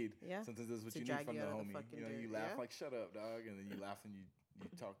of what you need. Yeah. Sometimes that's what To you need drag from you the out of the homie. fucking You dirt, laugh yeah. like, "Shut up, dog," and then you laugh and you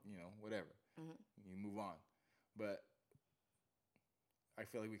talk, whatever. You move on. But I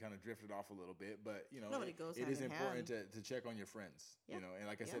feel like we kind of drifted off a little bit, but No, it goes it hand is in important hand. to check on your friends, Yeah. and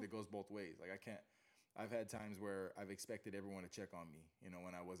like I said, it goes both ways. Like I've had times where I've expected everyone to check on me,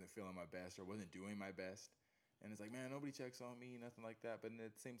 when I wasn't feeling my best or wasn't doing my best. And it's like, man, nobody checks on me, nothing like that. But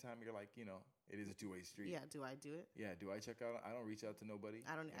at the same time, you're like, it is a two-way street. Yeah. Do I do it? Yeah. Do I check out? I don't reach out to nobody.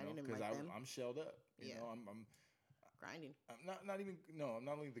 I didn't because invite them. I'm shelled up. Yeah. I'm Grinding. not even I'm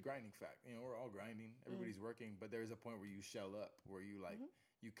not only the grinding fact. We're all grinding. Everybody's working, but there's a point where you shell up, where you like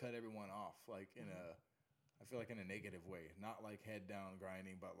you cut everyone off, like I feel like in a negative way, not like head down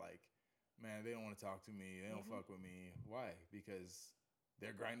grinding, but like, man, they don't want to talk to me. They don't fuck with me. Why? Because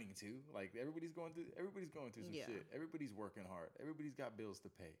they're grinding too. Like everybody's going through some shit. Everybody's working hard. Everybody's got bills to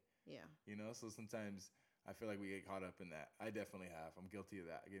pay. Yeah. So sometimes I feel like we get caught up in that. I definitely have. I'm guilty of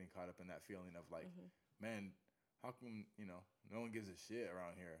that. Getting caught up in that feeling of like, man, how come, no one gives a shit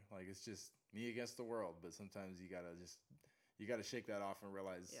around here? Like, it's just me against the world. But sometimes you gotta shake that off and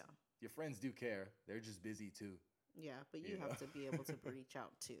realize Yeah. your friends do care. They're just busy too. Yeah, but You you know? have to be able to reach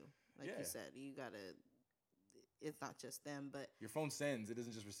out too. Like Yeah. you said, you gotta. It's not just them, but Your phone sends, it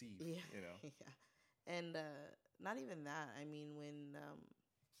doesn't just receive. yeah, You know? yeah, and not even that. I mean, when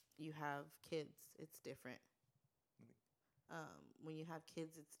you have kids, it's different. When you have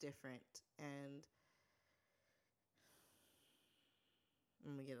kids, it's different, and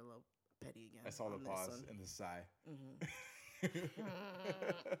I'm gonna get a little petty again. I saw the on pause this one. and the sigh. Mm-hmm.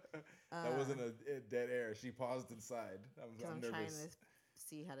 That wasn't a dead air. She paused and sighed. I'm I'm nervous. trying to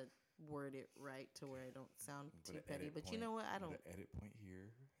see how to word it right to where I don't sound Put too an petty. edit But point. you know what? I Put don't. an edit point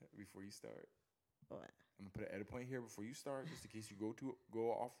here before you start. What? I'm gonna put an edit point here before you start, just in case you go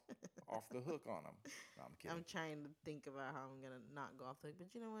off the hook on them. No, I'm kidding. I'm trying to think about how I'm gonna not go off the hook.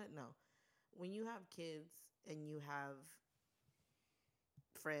 But you know what? No. When you have kids and you have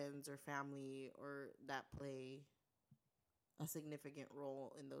friends or family or that play a significant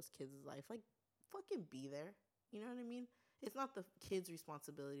role in those kids' life, like fucking be there. You know what I mean? It's not the kid's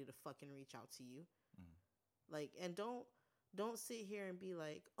responsibility to fucking reach out to you. Like, and don't sit here and be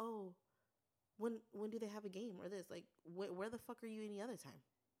like, oh, when do they have a game or this? Like, where the fuck are you any other time?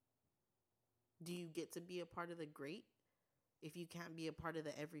 Do you get to be a part of the great if you can't be a part of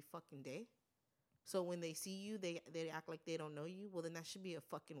the every fucking day? So when they see you, they act like they don't know you. Well, then that should be a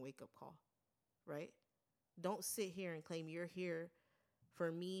fucking wake up call, right? Don't sit here and claim you're here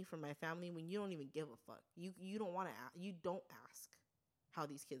for me, for my family, when you don't even give a fuck. You don't want to. You don't ask how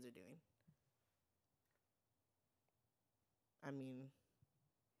these kids are doing. I mean,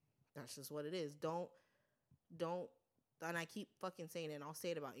 that's just what it is. Don't. And I keep fucking saying it, and I'll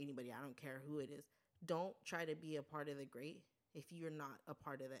say it about anybody. I don't care who it is. Don't try to be a part of the great if you're not a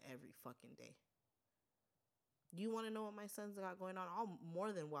part of the every fucking day. You want to know what my son's got going on? I'll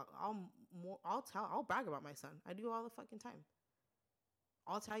brag about my son. I do all the fucking time.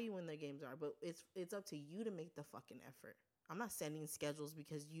 I'll tell you when their games are, but it's up to you to make the fucking effort. I'm not sending schedules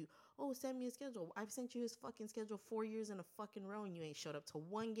because send me a schedule. I've sent you his fucking schedule 4 years in a fucking row and you ain't showed up to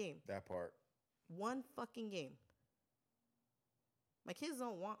one game. That part. One fucking game. My kids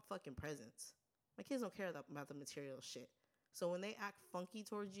don't want fucking presents. My kids don't care about the material shit. So when they act funky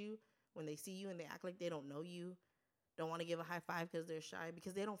towards you, when they see you and they act like they don't know you, don't want to give a high five because they're shy,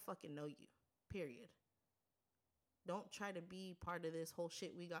 because they don't fucking know you. Period. Don't try to be part of this whole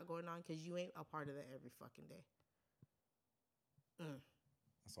shit we got going on because you ain't a part of it every fucking day.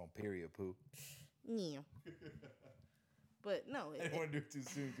 That's on period, Pooh. Yeah. But no. I didn't want to do it too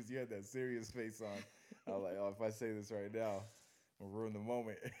soon because you had that serious face on. I was like, oh, if I say this right now, I'll ruin the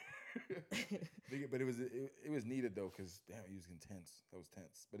moment. But it was needed though, because damn, he was intense. That was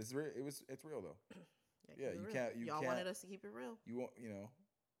tense. But it's real though. Yeah, Y'all wanted us to keep it real. You won't,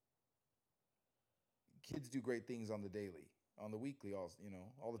 kids do great things on the daily, on the weekly, all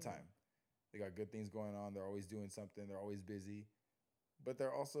the time. They got good things going on. They're always doing something. They're always busy. But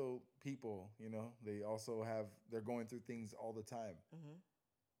they're also people, they're going through things all the time. Mm-hmm.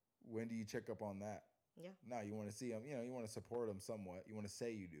 When do you check up on that? Yeah. No, you want to see them, you want to support them somewhat. You want to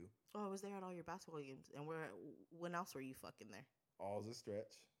say you do. Oh, I was there at all your basketball games. And when else were you fucking there? All's a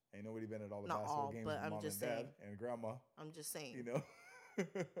stretch. Ain't nobody been at all the Not basketball all, games but with I'm mom just and dad saying. and grandma. I'm just saying.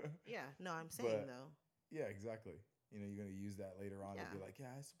 Yeah, no, I'm saying though. Yeah, exactly. You're going to use that later on to be like, yeah,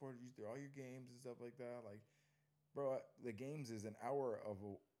 I supported you through all your games and stuff like that. Like, bro, the games is 1 hour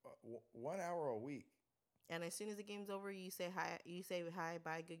a week. And as soon as the game's over, you say hi,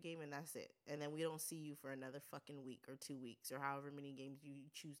 bye, good game, and that's it. And then we don't see you for another fucking week or 2 weeks or however many games you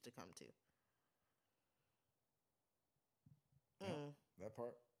choose to come to. Yeah, that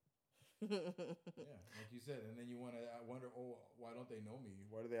part. Yeah, like you said, and then you want to wonder, why don't they know me?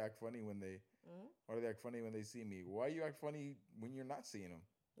 Why do they act funny when they? Why do they act funny when they see me? Why you act funny when you're not seeing them?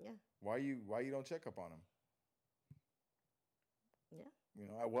 Yeah. Why you don't check up on them? Yeah.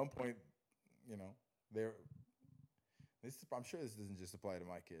 At one point, they're. I'm sure this doesn't just apply to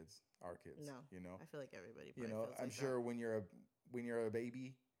my kids, our kids. No. I feel like everybody. I'm sure when you're a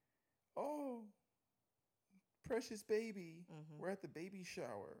baby, oh, precious baby, we're at the baby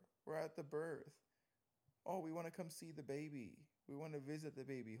shower, we're at the birth. Oh, we want to come see the baby. We want to visit the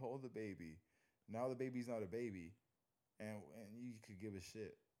baby, hold the baby. Now the baby's not a baby, and you could give a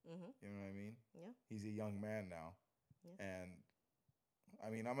shit. Mm-hmm. You know what I mean? Yeah. He's a young man now, and I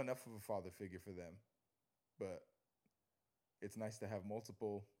mean, I'm enough of a father figure for them, but it's nice to have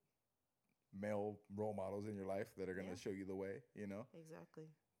multiple male role models in your life that are going to show you the way, Exactly.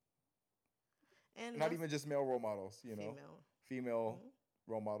 And not even just male role models, female female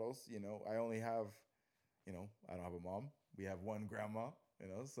role models. I only have, I don't have a mom. We have one grandma,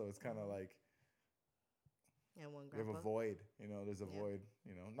 so it's kind of Mhm. like And one we have a grandpa. void. There's a Yeah. void.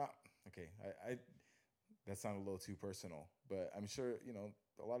 Not okay. I that sounded a little too personal, but I'm sure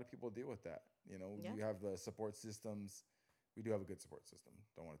a lot of people deal with that. Yeah. You have the support systems. We do have a good support system.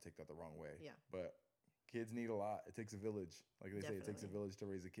 Don't want to take that the wrong way, Yeah. but kids need a lot. It takes a village, like they say. It takes a Definitely. village to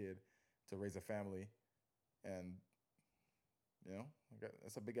raise a kid, to raise a family, and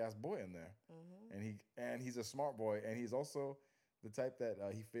that's a big ass boy in there, Mhm. and he's a smart boy, and he's also the type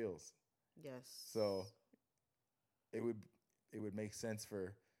that he feels. Yes. So it would it would make sense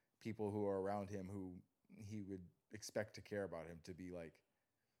for people who are around him who he would expect to care about him to be like,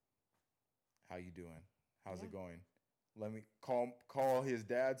 "How you doing? How's Yeah. it going?" Let me call his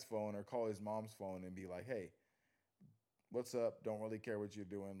dad's phone or call his mom's phone and be like, "Hey, what's up? Don't really care what you're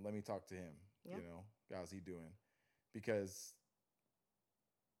doing. Let me talk to him. Yeah. How's he doing?" Because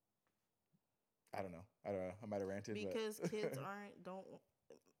I don't know. I might have ranted, Because but kids aren't don't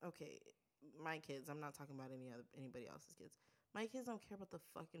okay. My kids. I'm not talking about anybody else's kids. My kids don't care about the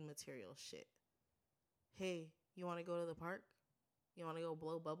fucking material shit. Hey, you want to go to the park? You want to go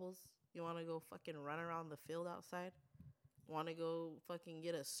blow bubbles? You want to go fucking run around the field outside? Want to go fucking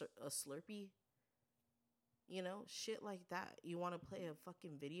get a Slurpee? Shit like that. You want to play a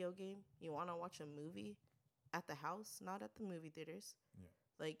fucking video game? You want to watch a movie at the house, not at the movie theaters? yeah.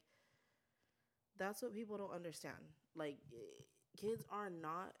 Like, that's what people don't understand. Like, kids are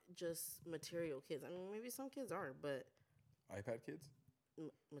not just material kids. I mean, maybe some kids are, but iPad kids?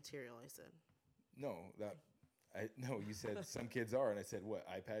 material, I said. No, that I no. You said some kids are, and I said what?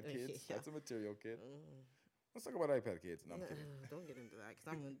 iPad kids? Yeah. That's a material kid. Mm. Let's talk about iPad kids. No, I'm kidding. Don't get into that because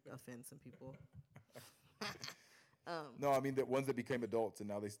I'm going to offend some people. um, No, I mean the ones that became adults and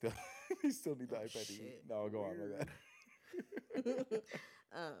now they still they still need the oh, iPad to eat. shit. No, go on, my bad. Weird.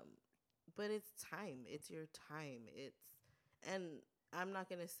 But it's time. It's your time. And I'm not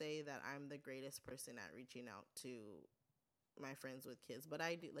gonna say that I'm the greatest person at reaching out to my friends with kids, but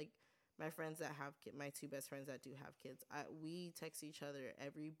I do like my friends that have my two best friends that do have kids. We text each other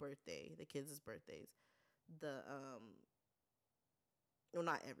every birthday, the kids' birthdays. The well,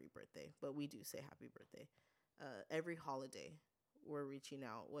 not every birthday, but we do say happy birthday. Every holiday, we're reaching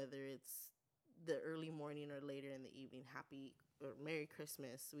out, whether it's the early morning or later in the evening. Happy or Merry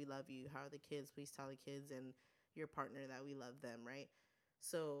Christmas. We love you. How are the kids? Please tell the kids and your partner that we love them, right?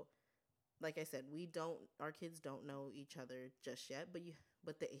 So, like I said, our kids don't know each other just yet,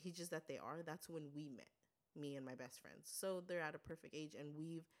 he's just that they are. That's when we met, me and my best friends. So they're at a perfect age, and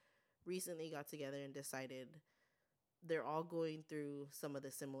we've recently got together and decided they're all going through some of the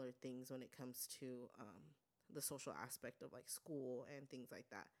similar things when it comes to the social aspect of like school and things like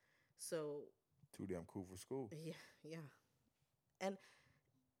that. So Too damn cool for school. yeah, yeah. And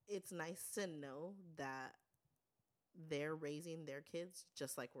it's nice to know that they're raising their kids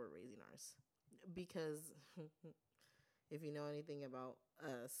just like we're raising ours. Because if you know anything about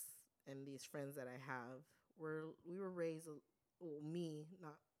us and these friends that I have, we were raised, well, me,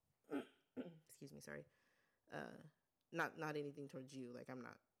 not, excuse me, sorry, uh, not anything towards you. Like I'm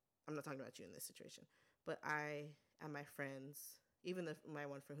not talking about you in this situation, but I and my friends, even my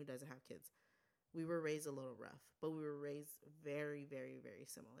one friend who doesn't have kids, we were raised a little rough, but we were raised very, very, very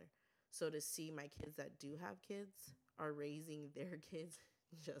similar. So to see my kids that do have kids are raising their kids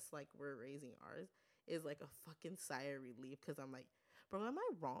just like we're raising ours is like a fucking sigh of relief because I'm like, bro, am I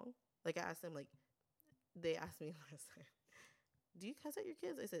wrong? Like I asked them, like they asked me last time, do you cuss at your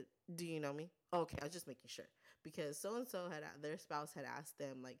kids? I said, do you know me? Okay, I was just making sure because so and so had their spouse had asked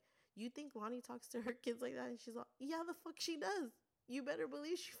them like, you think Lonnie talks to her kids like that? And she's like, yeah, the fuck she does. You better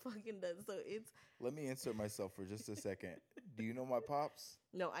believe she fucking does. So it's Let me insert myself for just a second. Do you know my pops?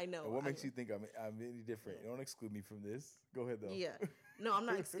 no, I know. And what makes you think I'm any different? Don't exclude me from this. Go ahead though. Yeah. No, I'm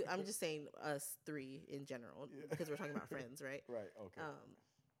not. I'm just saying us three in general Yeah. because we're talking about friends, right? Right. Okay.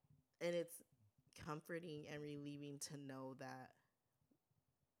 And it's comforting and relieving to know that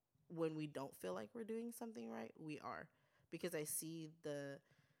when we don't feel like we're doing something right, we are. Because I see the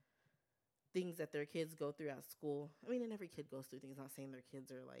things that their kids go through at school. I mean, and every kid goes through things. Not saying their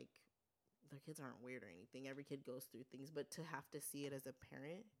kids aren't weird or anything. Every kid goes through things, but to have to see it as a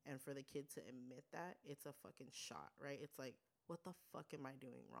parent and for the kid to admit that, it's a fucking shot, right? It's like, what the fuck am I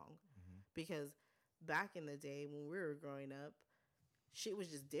doing wrong? Mm-hmm. Because back in the day when we were growing up, shit was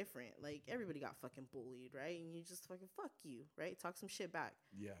just different. Like everybody got fucking bullied, right? And you just fucking fuck you, right? Talk some shit back.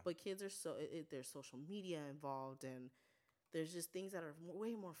 Yeah. But kids are there's social media involved, and there's just things that are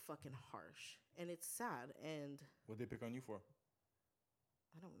way more fucking harsh, and it's sad. And What they pick on you for?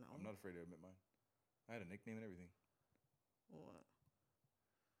 I don't know. I'm not afraid to admit mine. I had a nickname and everything. What?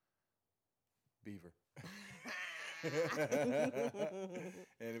 Beaver. And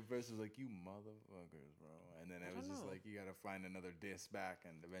at first it was like, you motherfuckers, bro. And then I it was don't just know. like, you gotta find another diss back,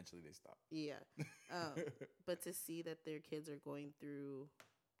 and eventually they stopped. Yeah. But to see that their kids are going through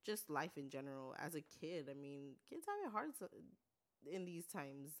just life in general as a kid, I mean, kids have it hard in these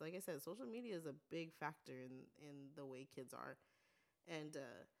times. Like I said, social media is a big factor in the way kids are. And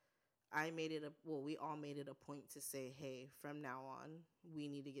we all made it a point to say, hey, from now on, we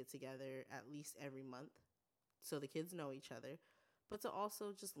need to get together at least every month so the kids know each other, but to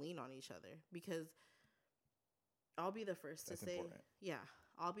also just lean on each other because I'll be the first to That's say, important. yeah,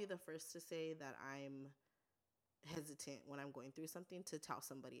 I'll be the first to say that I'm hesitant when I'm going through something to tell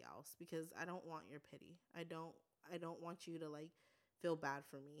somebody else because I don't want your pity. I don't want you to like feel bad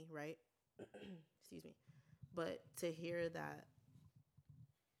for me, right? Excuse me. But to hear that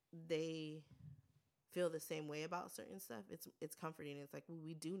they feel the same way about certain stuff, it's comforting. It's like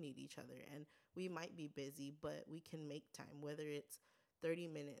we do need each other and we might be busy, but we can make time, whether it's 30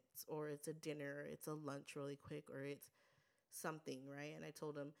 minutes or it's a dinner or it's a lunch really quick or it's something, right? And I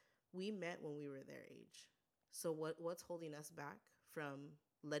told him we met when we were their age. So what's holding us back from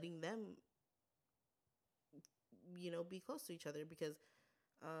letting them, be close to each other? Because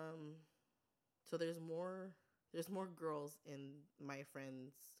um so there's more girls in my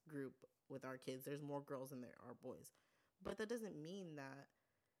friends group with our kids. There's more girls than there are boys. But that doesn't mean that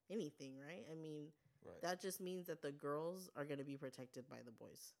anything, right? I mean, Right. that just means that the girls are going to be protected by the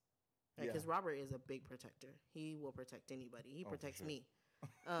boys. Right? Yeah. Because Robert is a big protector. He will protect anybody. He Oh, for protects sure. me.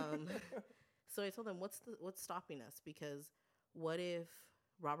 Um, so I told them, what's stopping us? Because what if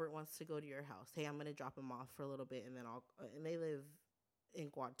Robert wants to go to your house? Hey, I'm gonna drop him off for a little bit, and then and they live in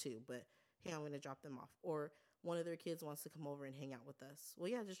Quad too, but hey, I'm gonna drop them off. Or one of their kids wants to come over and hang out with us. Well,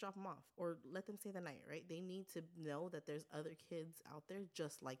 yeah, just drop them off, or let them stay the night. Right? They need to know that there's other kids out there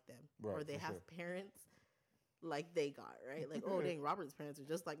just like them, or Right, they for have sure. parents like they got, right? Like, oh dang, Robert's parents are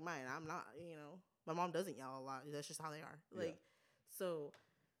just like mine. I'm not, my mom doesn't yell a lot. That's just how they are. Yeah. Like, so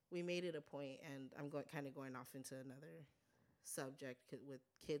we made it a point, and I'm going kind of going off into another subject with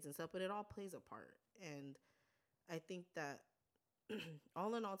kids and stuff, but it all plays a part. And I think that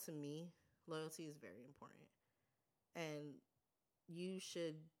all in all, to me, loyalty is very important, and you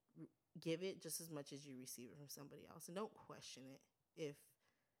should give it just as much as you receive it from somebody else, and don't question it if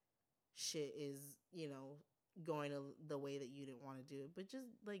shit is going the way that you didn't want to do it. But just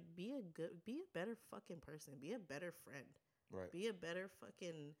like be a better fucking person, be a better friend, Right. be a better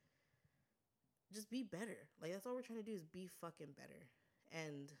fucking, just be better. Like that's all we're trying to do is be fucking better.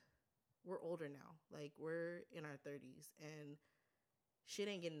 And we're older now, like we're in our 30s, and shit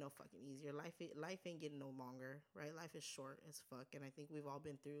ain't getting no fucking easier. Life ain't getting no longer, right? Life is short as fuck, and I think we've all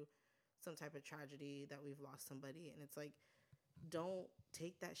been through some type of tragedy that we've lost somebody, and it's like, don't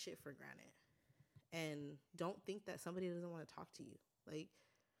take that shit for granted, and don't think that somebody doesn't want to talk to you. Like,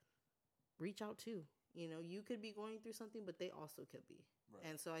 reach out too. You could be going through something, but they also could be. Right.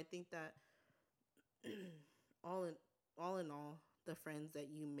 And so I think that all in all, the friends that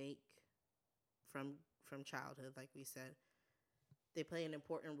you make from childhood, like we said, they play an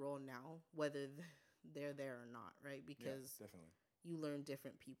important role now, whether they're there or not, right? Yeah, Because definitely. you learn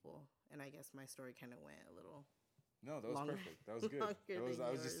different people, and I guess my story kind of went a little No, that was longer, perfect. That was good. longer I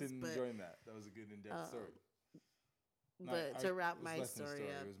than was just yours, but enjoying that. That was a good in-depth story. but to wrap It was my less than a story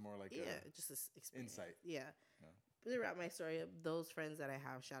story. up, It was more like yeah, a just experience. insight. Yeah. Yeah. To wrap my story up, those friends that I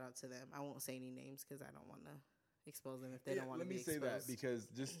have, shout out to them. I won't say any names because I don't want to expose them if they Yeah, don't want to let be me say exposed. that because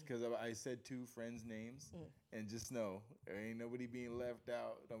just because I said two friends' names, Mm. and just know there ain't nobody being left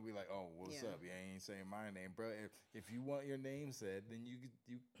out. Don't be like, oh, what's Yeah. up? You ain't saying my name, bro. If you want your name said, then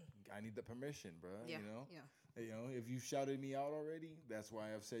I need the permission, bro. Yeah, You know, yeah, if you shouted me out already, that's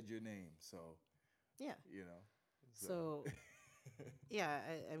why I've said your name. So, yeah. you know, So yeah,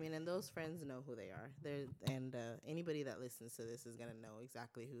 I mean, and those friends know who they are. And anybody that listens to this is gonna know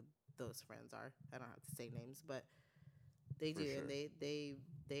exactly who those friends are. I don't have to say names, but they For do, sure. and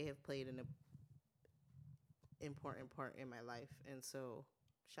they have played an important part in my life, and so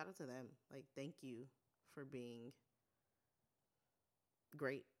shout out to them. Like, thank you for being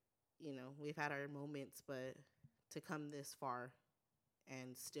great. We've had our moments, but to come this far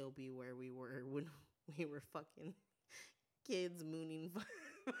and still be where we were when we were fucking kids mooning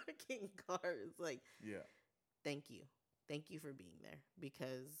fucking cars, like, Yeah. thank you. Thank you for being there,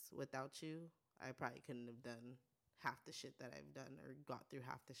 because without you, I probably couldn't have done half the shit that I've done or got through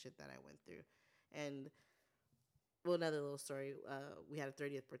half the shit that I went through. And well, another little story. We had a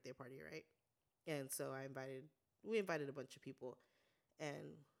 30th birthday party, right? And so we invited a bunch of people,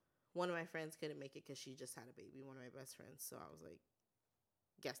 and one of my friends couldn't make it because she just had a baby. One of my best friends. So I was like,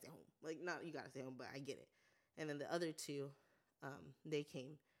 "You gotta stay home." Like, not you gotta stay home, but I get it. And then the other two, they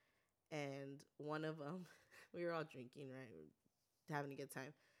came, and one of them, we were all drinking, right, having a good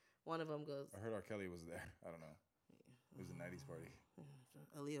time. One of them goes, I heard R. Kelly was there. I don't know. It was a 90s party.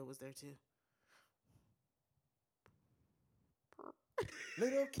 Aaliyah was there too.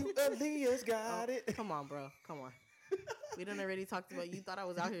 Little cute Aaliyah's got it. Come on, bro. Come on. We done already talked about, you thought I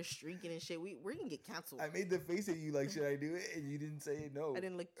was out here streaking and shit. We're gonna get canceled. I made the face at you like, should I do it? And you didn't say no. I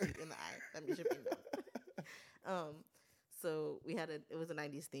didn't look you in the eye. That means you're being dumb. So it was a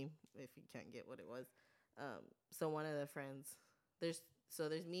 90s theme, if you can't get what it was. So one of the friends, there's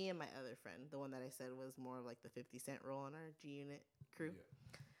me and my other friend, the one that I said was more of like the 50 Cent role in our G Unit crew. Yeah.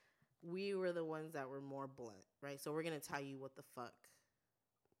 We were the ones that were more blunt, right? So we're gonna tell you what the fuck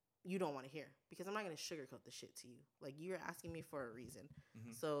you don't want to hear, because I'm not gonna sugarcoat the shit to you. Like, you're asking me for a reason.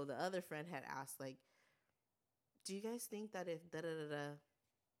 Mm-hmm. So the other friend had asked, like, do you guys think that if da-da-da-da,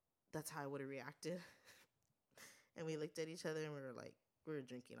 that's how I would have reacted? And we looked at each other and we were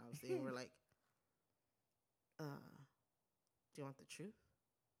drinking, obviously, and we're like, do you want the truth?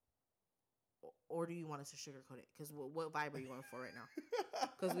 Or do you want us to sugarcoat it? Because what vibe are you going for right now?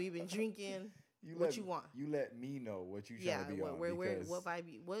 Because we've been drinking. You want? You let me know what you trying to be on. What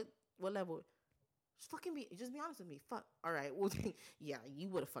vibe? What level? Just be honest with me. Fuck. All right. Well, yeah, you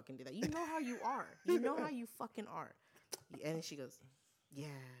would have fucking did that. You know how you are. You know how you fucking are. And then she goes, yeah,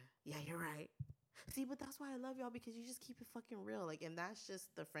 you're right. See, but that's why I love y'all, because you just keep it fucking real. Like, and that's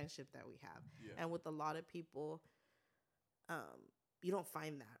just the friendship that we have. Yeah. And with a lot of people, you don't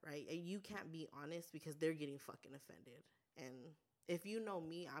find that, right? And you can't be honest because they're getting fucking offended. And if you know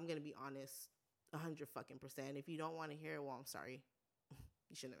me, I'm gonna be honest 100 fucking %. If you don't want to hear it, well, I'm sorry.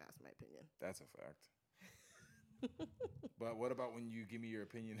 You shouldn't have asked my opinion. That's a fact. But what about when you give me your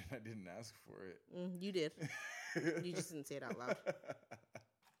opinion and I didn't ask for it? You did. You just didn't say it out loud.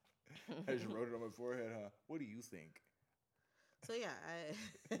 I just wrote it on my forehead, huh? What do you think? So yeah,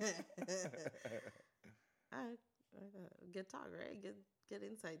 good talk, right? Good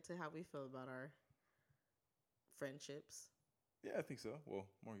insight to how we feel about our friendships. Yeah, I think so. Well,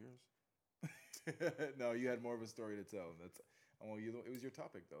 more yours. No, you had more of a story to tell. It was your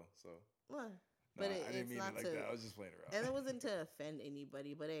topic though, so. Well, no, but I didn't mean it like that. I was just playing around. And it wasn't to offend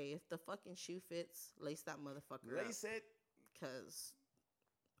anybody, but hey, if the fucking shoe fits, lace that motherfucker up. Lace it. Cause,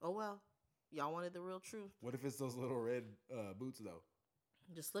 oh well, y'all wanted the real truth. What if it's those little red boots though?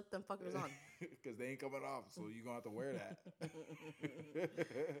 Just slip them fuckers on. Because they ain't coming off, so you're going to have to wear that.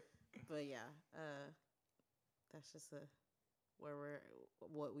 But yeah, that's just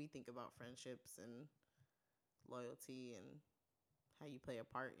what we think about friendships and loyalty and how you play a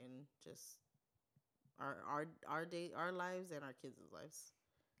part in just our lives and our kids' lives.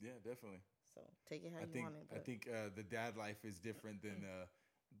 Yeah, definitely. So take it how you want it. But I think the dad life is different than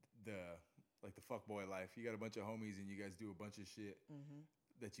the fuckboy life. You got a bunch of homies and you guys do a bunch of shit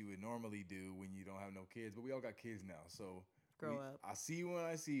that you would normally do when you don't have no kids. But we all got kids now, so grow up. I see you when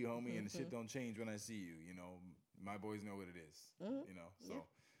I see you, homie, and the shit don't change when I see you. You know, my boys know what it is. You know, so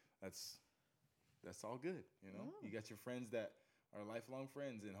that's all good. You know, you got your friends that are lifelong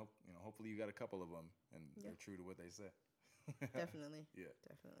friends, and hopefully you got a couple of them, and they're true to what they say. Definitely. Yeah.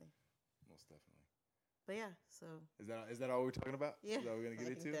 Definitely. Most definitely. But yeah, so is that all we're talking about? Yeah, is that what we're gonna get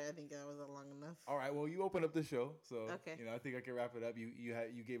into? I think that was long enough. All right, well, you open up the show, so okay. I think I can wrap it up.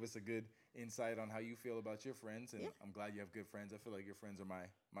 You gave us a good insight on how you feel about your friends, and I'm glad you have good friends. I feel like your friends are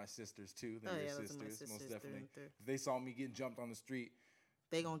my sisters too. They're your sisters, most definitely. If they saw me getting jumped on the street,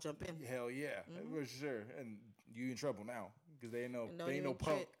 they gonna jump in. Hell yeah, for sure. And you in trouble now because they ain't no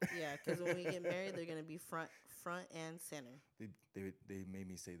punk. Yeah, because when we get married, they're gonna be front and center. They made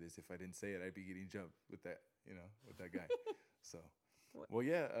me say this. If I didn't say it, I'd be getting jumped with that. With that guy. So, well,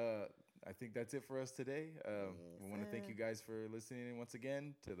 yeah, I think that's it for us today. We want to thank you guys for listening once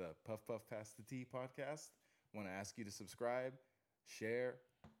again to the Puff Puff Pass the Tea podcast. Want to ask you to subscribe, share,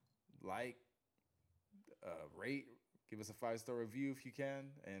 like, rate, give us a 5-star review if you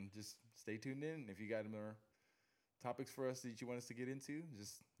can, and just stay tuned in. If you got more topics for us that you want us to get into,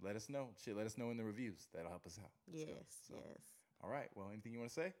 just let us know. Let us know in the reviews. That'll help us out. Yes. All right. Well, anything you want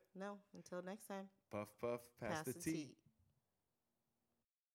to say? No. Until next time. Puff, puff, pass the tea.